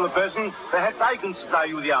inaccessible a person, perhaps I can supply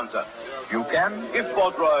you the answer. You can? If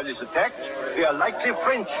Port Royal is attacked, they are likely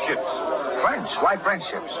French ships. French? Why French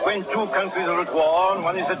ships? When two countries are at war and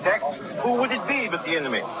one is attacked, who would it be but the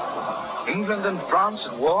enemy? England and France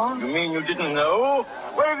at war? You mean you didn't know?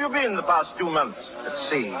 Where have you been the past 2 months? At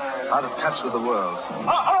sea, out of touch with the world.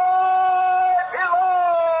 Ahoy,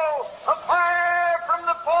 below! The fire from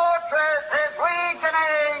the fortress is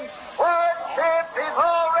weakening. One ship is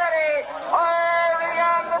already firing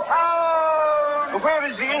on the town. But where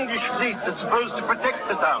is the English fleet that's supposed to protect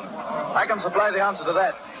the town? I can supply the answer to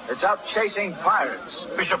that. It's out chasing pirates.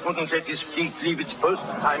 Bishop wouldn't let his fleet leave its post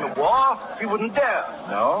in time of war. He wouldn't dare.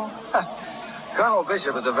 No? Colonel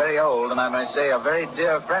Bishop is a very old and I may say a very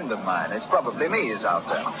dear friend of mine. It's probably me who's out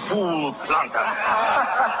there. Fool planter.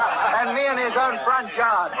 And me in his own front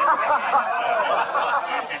yard.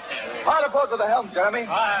 Hard aboard with the helm, Jeremy.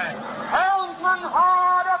 Aye. Helmsman,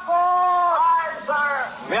 hard aboard! Aye,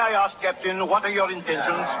 sir. May I ask, Captain, what are your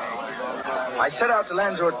intentions? I set out to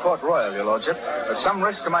land you at Port Royal, your lordship, with some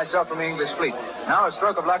risk to myself from the English fleet. Now a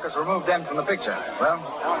stroke of luck has removed them from the picture. Well,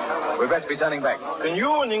 we best be turning back. Can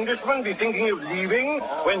you, an Englishman, be thinking of leaving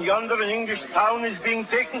when yonder an English town is being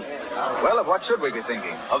taken? Well, of what should we be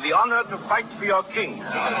thinking? Of the honor to fight for your king.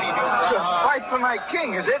 To fight for my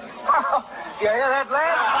king, is it? You hear that,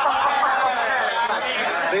 lad?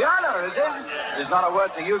 The honor, is it? There's not a word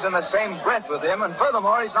to use in the same breath with him, and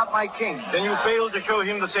furthermore, he's not my king. Then you fail to show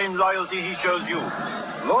him the same loyalty he shows you.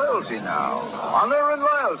 Loyalty now. Honor and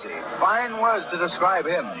loyalty. Fine words to describe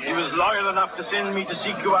him. He was loyal enough to send me to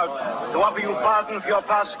seek you out, to offer you pardon for your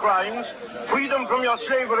past crimes, freedom from your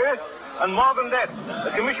slavery, and more than that,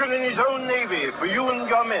 a commission in his own navy for you and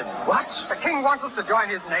your men. What? The king wants us to join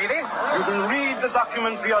his navy? You can read the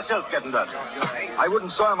document for yourself, Captain Blood. I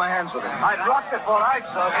wouldn't soil my hands with it. I'd block it before I'd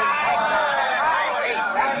saw it.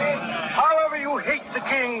 However you hate the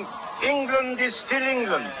king, England is still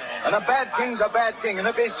England. And a bad king's a bad king, and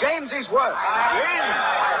if it's James, he's worse. James?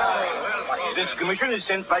 This commission is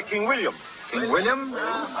sent by King William. King William?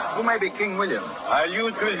 Who may be King William? I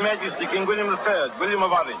allude to His Majesty King William III, William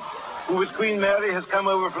of Orange, who with Queen Mary has come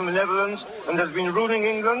over from the Netherlands and has been ruling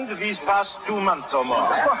England these past 2 months or more.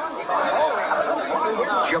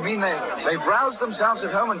 You mean they've roused themselves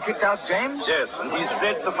at home and kicked out James? Yes, and he's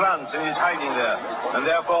fled to France and is hiding there. And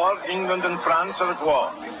therefore, England and France are at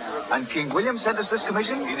war. And King William sent us this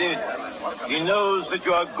commission? He did. He knows that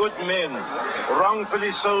you are good men,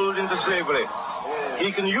 wrongfully sold into slavery.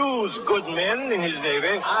 He can use good men in his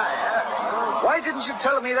navy. Why didn't you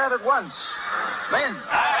tell me that at once? Men,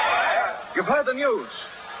 you've heard the news.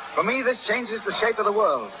 For me, this changes the shape of the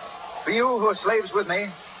world. For you who are slaves with me,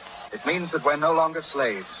 it means that we're no longer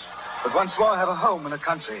slaves, but once more have a home and a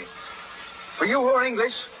country. For you who are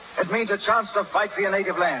English, it means a chance to fight for your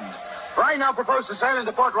native land. For I now propose to sail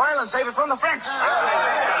into Port Royal and save it from the French.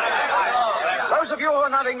 Those of you who are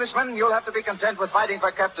not Englishmen, you'll have to be content with fighting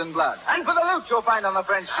for Captain Blood. And for the loot you'll find on the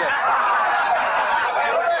French ship.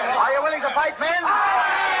 Are you willing to fight, men?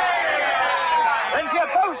 Then to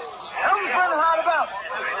your posts. Helmsman, hard about.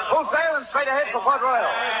 Full sail and straight ahead for Port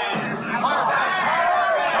Royal.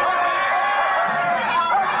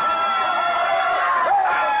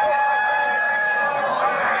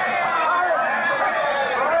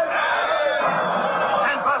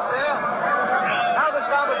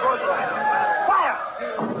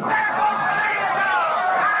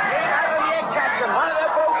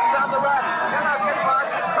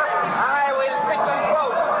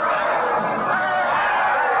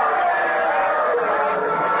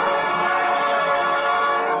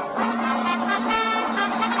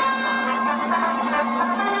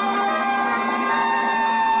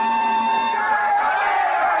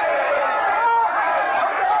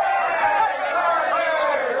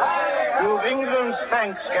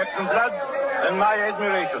 Thanks, Captain Blood, and my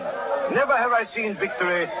admiration. Never have I seen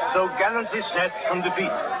victory so gallantly snatched from defeat.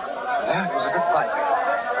 Yeah, it was a good fight.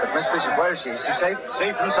 But Miss Bishop, where is she? Is she safe?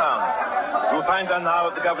 Safe and sound. You'll find her now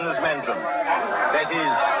at the governor's mansion. That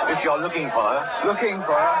is, if you're looking for her. Looking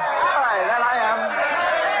for her? Aye, that I am.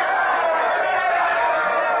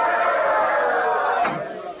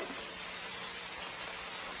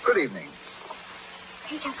 Good evening.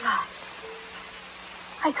 Peter Blood.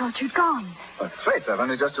 I thought you'd gone. But Faith, I've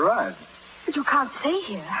only just arrived. But you can't stay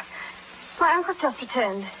here. My uncle's just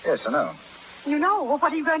returned. Yes, I know. You know. Well,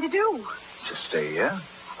 what are you going to do? Just stay here.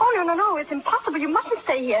 Oh, no. It's impossible. You mustn't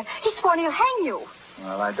stay here. He's sworn he'll hang you.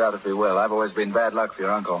 Well, I doubt if he will. I've always been bad luck for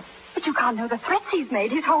your uncle. But you can't know the threats he's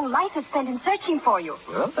made. His whole life is spent in searching for you.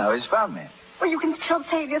 Well, now he's found me. Well, you can still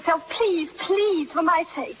save yourself. Please, for my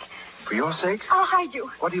sake. For your sake? I'll hide you.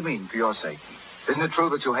 What do you mean, for your sake? Isn't it true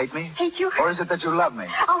that you hate me? Hate you? Or is it that you love me?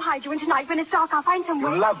 I'll hide you, and tonight, when it's dark, I'll find some way.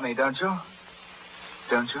 You love me, don't you?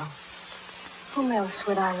 Don't you? Whom else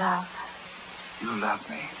would I love? You love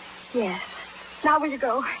me. Yes. Now will you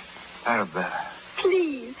go? Arabella.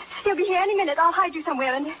 Please. He'll be here any minute. I'll hide you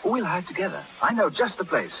somewhere and... We'll hide together. I know just the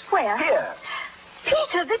place. Where? Here.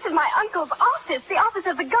 Peter, this is my uncle's office, the office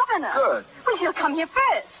of the governor. Good. Well, he'll come here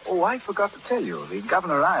first. Oh, I forgot to tell you. The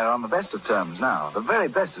governor and I are on the best of terms now. The very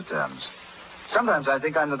best of terms. Sometimes I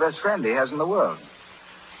think I'm the best friend he has in the world.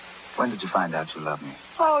 When did you find out you love me?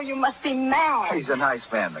 Oh, you must be mad. He's a nice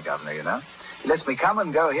man, the governor, you know. He lets me come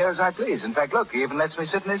and go here as I please. In fact, look, he even lets me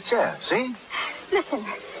sit in his chair. See? Listen,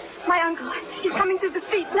 my uncle, he's coming through the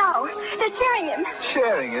streets now. They're cheering him.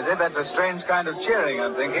 Cheering, is it? That's a strange kind of cheering,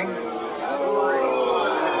 I'm thinking.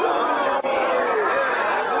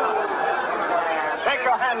 Take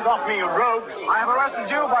your hands off me, you rogues. I have arrested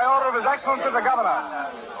you by order of His Excellency the Governor.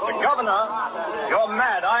 The Governor? You're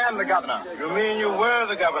mad. I am the Governor. You mean you were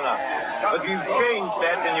the governor? But you've changed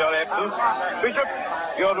that in your absence. Bishop,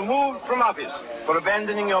 you're removed from office for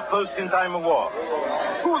abandoning your post in time of war.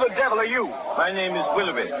 Who the devil are you? My name is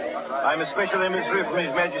Willoughby. I'm a special emissary from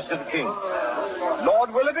His Majesty the King.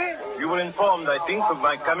 Lord Willoughby? You were informed, I think, of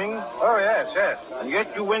my coming. Oh, yes. And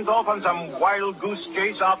yet you went off on some wild goose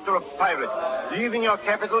chase after a pirate, leaving your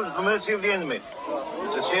capital at the mercy of the enemy.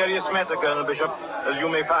 It's a serious matter, Colonel Bishop, as you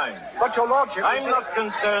may find. But, your lordship... I'm not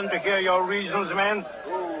concerned to hear your reasons, man.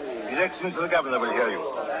 His Excellency the Governor will hear you.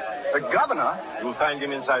 The Governor? You'll find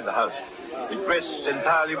him inside the house. It rests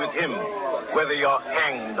entirely with him, whether you're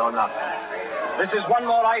hanged or not. This is one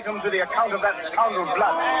more item to the account of that scoundrel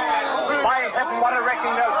Blood. By heaven, what a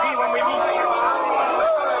reckoning there'll be when we meet.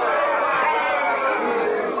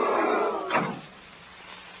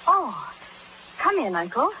 Oh, come in,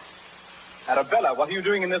 Uncle. Arabella, what are you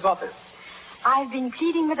doing in this office? I've been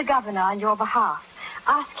pleading with the governor on your behalf,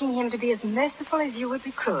 asking him to be as merciful as you would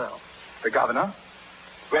be cruel. The governor?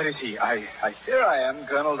 Where is he? Here I am,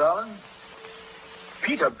 Colonel Darwin.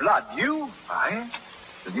 Peter Blood, you? I?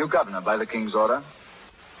 The new governor by the king's order.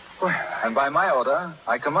 And by my order,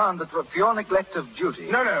 I command that for your neglect of duty...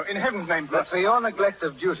 No, in heaven's name, That for your neglect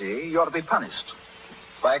of duty, you're to be punished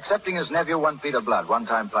by accepting as nephew one Peter Blood,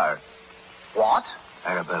 one-time pirate. What?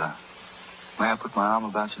 Arabella, may I put my arm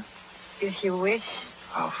about you? If you wish.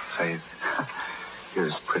 Oh, Faith, you're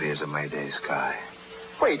as pretty as a May Day sky.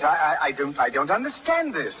 Wait, I don't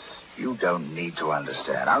understand this. You don't need to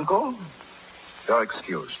understand. Uncle, you're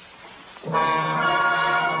excused.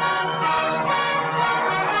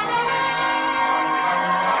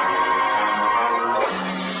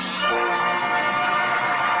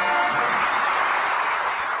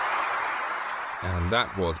 And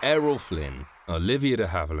that was Errol Flynn, Olivia de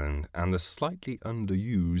Havilland, and the slightly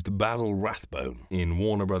underused Basil Rathbone in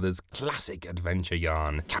Warner Brothers' classic adventure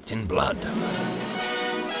yarn, Captain Blood.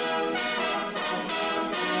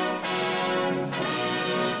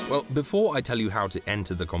 Well, before I tell you how to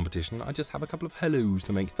enter the competition, I just have a couple of hellos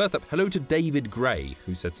to make. First up, hello to David Gray,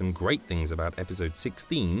 who said some great things about episode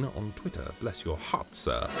 16 on Twitter. Bless your heart,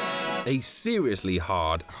 sir. A seriously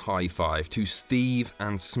hard high five to Steve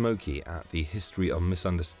and Smokey at the History of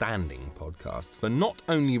Misunderstanding podcast for not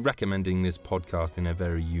only recommending this podcast in a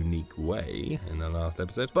very unique way in the last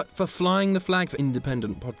episode, but for flying the flag for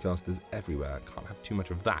independent podcasters everywhere. Can't have too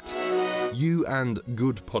much of that. You and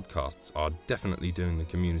good podcasts are definitely doing the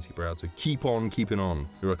community proud, so keep on keeping on.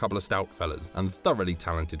 You're a couple of stout fellas and thoroughly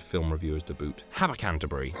talented film reviewers to boot. Have a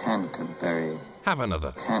Canterbury. Canterbury. Have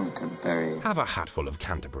another. Canterbury. Have a hatful of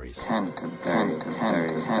Canterburys. Canterbury.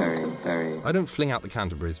 Canterbury. I don't fling out the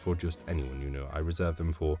Canterburys for just anyone, you know. I reserve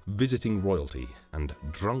them for visiting royalty and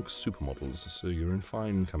drunk supermodels, so you're in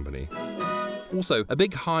fine company. Also, a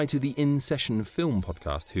big hi to the In Session Film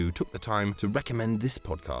podcast who took the time to recommend this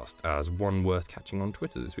podcast as one worth catching on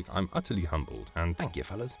Twitter this week. I'm utterly humbled, and thank you,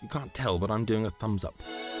 fellas. You can't tell, but I'm doing a thumbs up.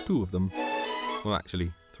 2 of them. Well,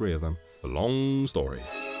 actually, 3 of them. A long story.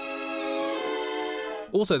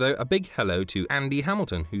 Also, though, a big hello to Andy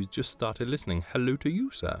Hamilton, who's just started listening. Hello to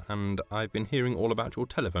you, sir. And I've been hearing all about your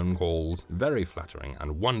telephone calls. Very flattering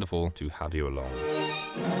and wonderful to have you along.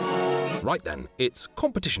 Right then, it's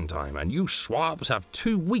competition time, and you swabs have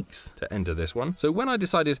 2 weeks to enter this one. So when I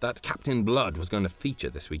decided that Captain Blood was going to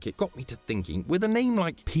feature this week, it got me to thinking, with a name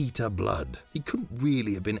like Peter Blood, he couldn't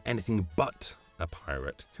really have been anything but a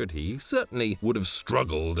pirate, could he? He certainly would have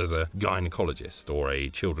struggled as a gynecologist or a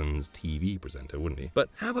children's TV presenter, wouldn't he? But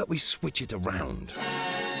how about we switch it around?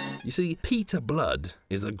 You see, Peter Blood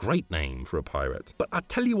is a great name for a pirate, but I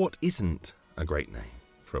tell you what isn't a great name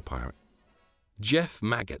for a pirate. Jeff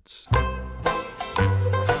Maggots.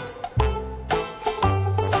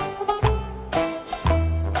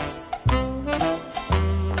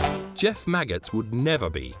 Jeff Maggots would never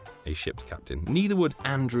be a ship's captain. Neither would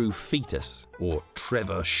Andrew Fetus, or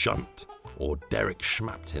Trevor Shunt, or Derek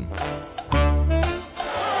Schmapton.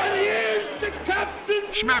 And here's the captain!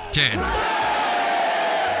 Schmapton!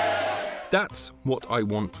 That's what I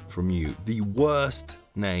want from you. The worst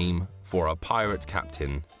name for a pirate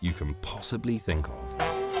captain you can possibly think of.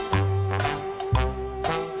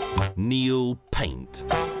 Neil Paint.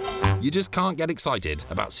 You just can't get excited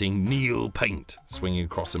about seeing Neil Paint swinging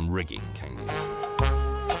across some rigging, can you?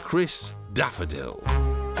 Chris Daffodils.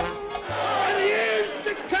 And here's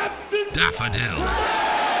the captain! Daffodils!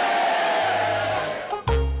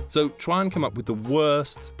 So try and come up with the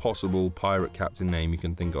worst possible pirate captain name you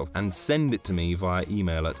can think of and send it to me via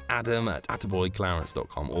email at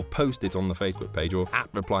adam@attaboyclarence.com, or post it on the Facebook page, or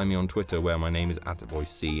 @reply me on Twitter where my name is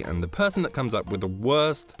 @attaboyc, and the person that comes up with the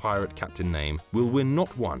worst pirate captain name will win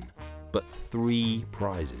not 1, but 3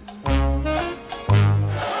 prizes. And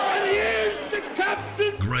here's the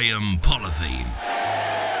captain! Graham Polythene.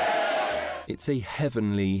 It's a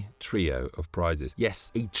heavenly trio of prizes.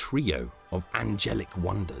 Yes, a trio of angelic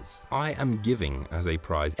wonders. I am giving as a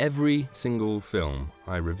prize every single film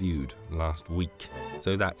I reviewed last week.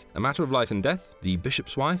 So that's A Matter of Life and Death, The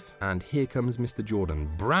Bishop's Wife, and Here Comes Mr. Jordan.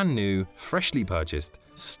 Brand new, freshly purchased,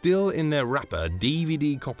 still in their wrapper,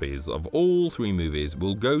 DVD copies of all 3 movies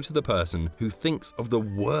will go to the person who thinks of the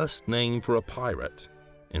worst name for a pirate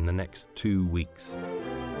in the next 2 weeks.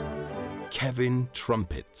 Kevin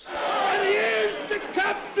Trumpets. And here's the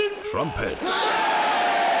captain! Trumpets!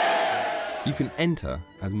 You can enter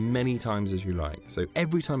as many times as you like, so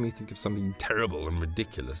every time you think of something terrible and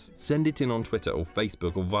ridiculous, send it in on Twitter or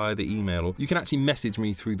Facebook or via the email, or you can actually message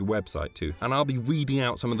me through the website too, and I'll be reading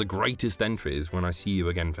out some of the greatest entries when I see you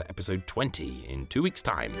again for episode 20 in 2 weeks'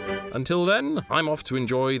 time. Until then, I'm off to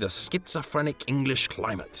enjoy the schizophrenic English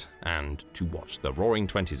climate and to watch the Roaring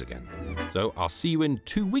Twenties again. So I'll see you in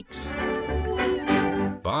 2 weeks.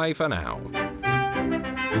 Bye for now.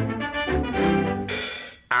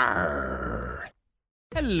 Arr.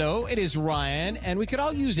 Hello, it is Ryan, and we could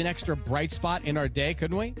all use an extra bright spot in our day,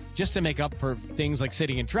 couldn't we? Just to make up for things like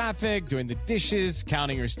sitting in traffic, doing the dishes,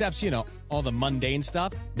 counting your steps, all the mundane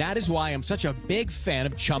stuff. That is why I'm such a big fan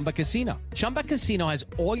of Chumba Casino. Chumba Casino has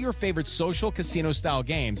all your favorite social casino-style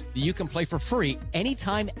games that you can play for free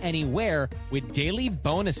anytime, anywhere with daily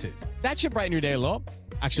bonuses. That should brighten your day a little.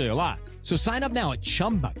 Actually, a lot. So sign up now at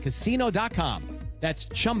ChumbaCasino.com. That's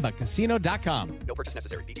ChumbaCasino.com. No purchase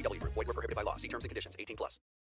necessary. VGW Group. Void where prohibited by law. See terms and conditions. 18+.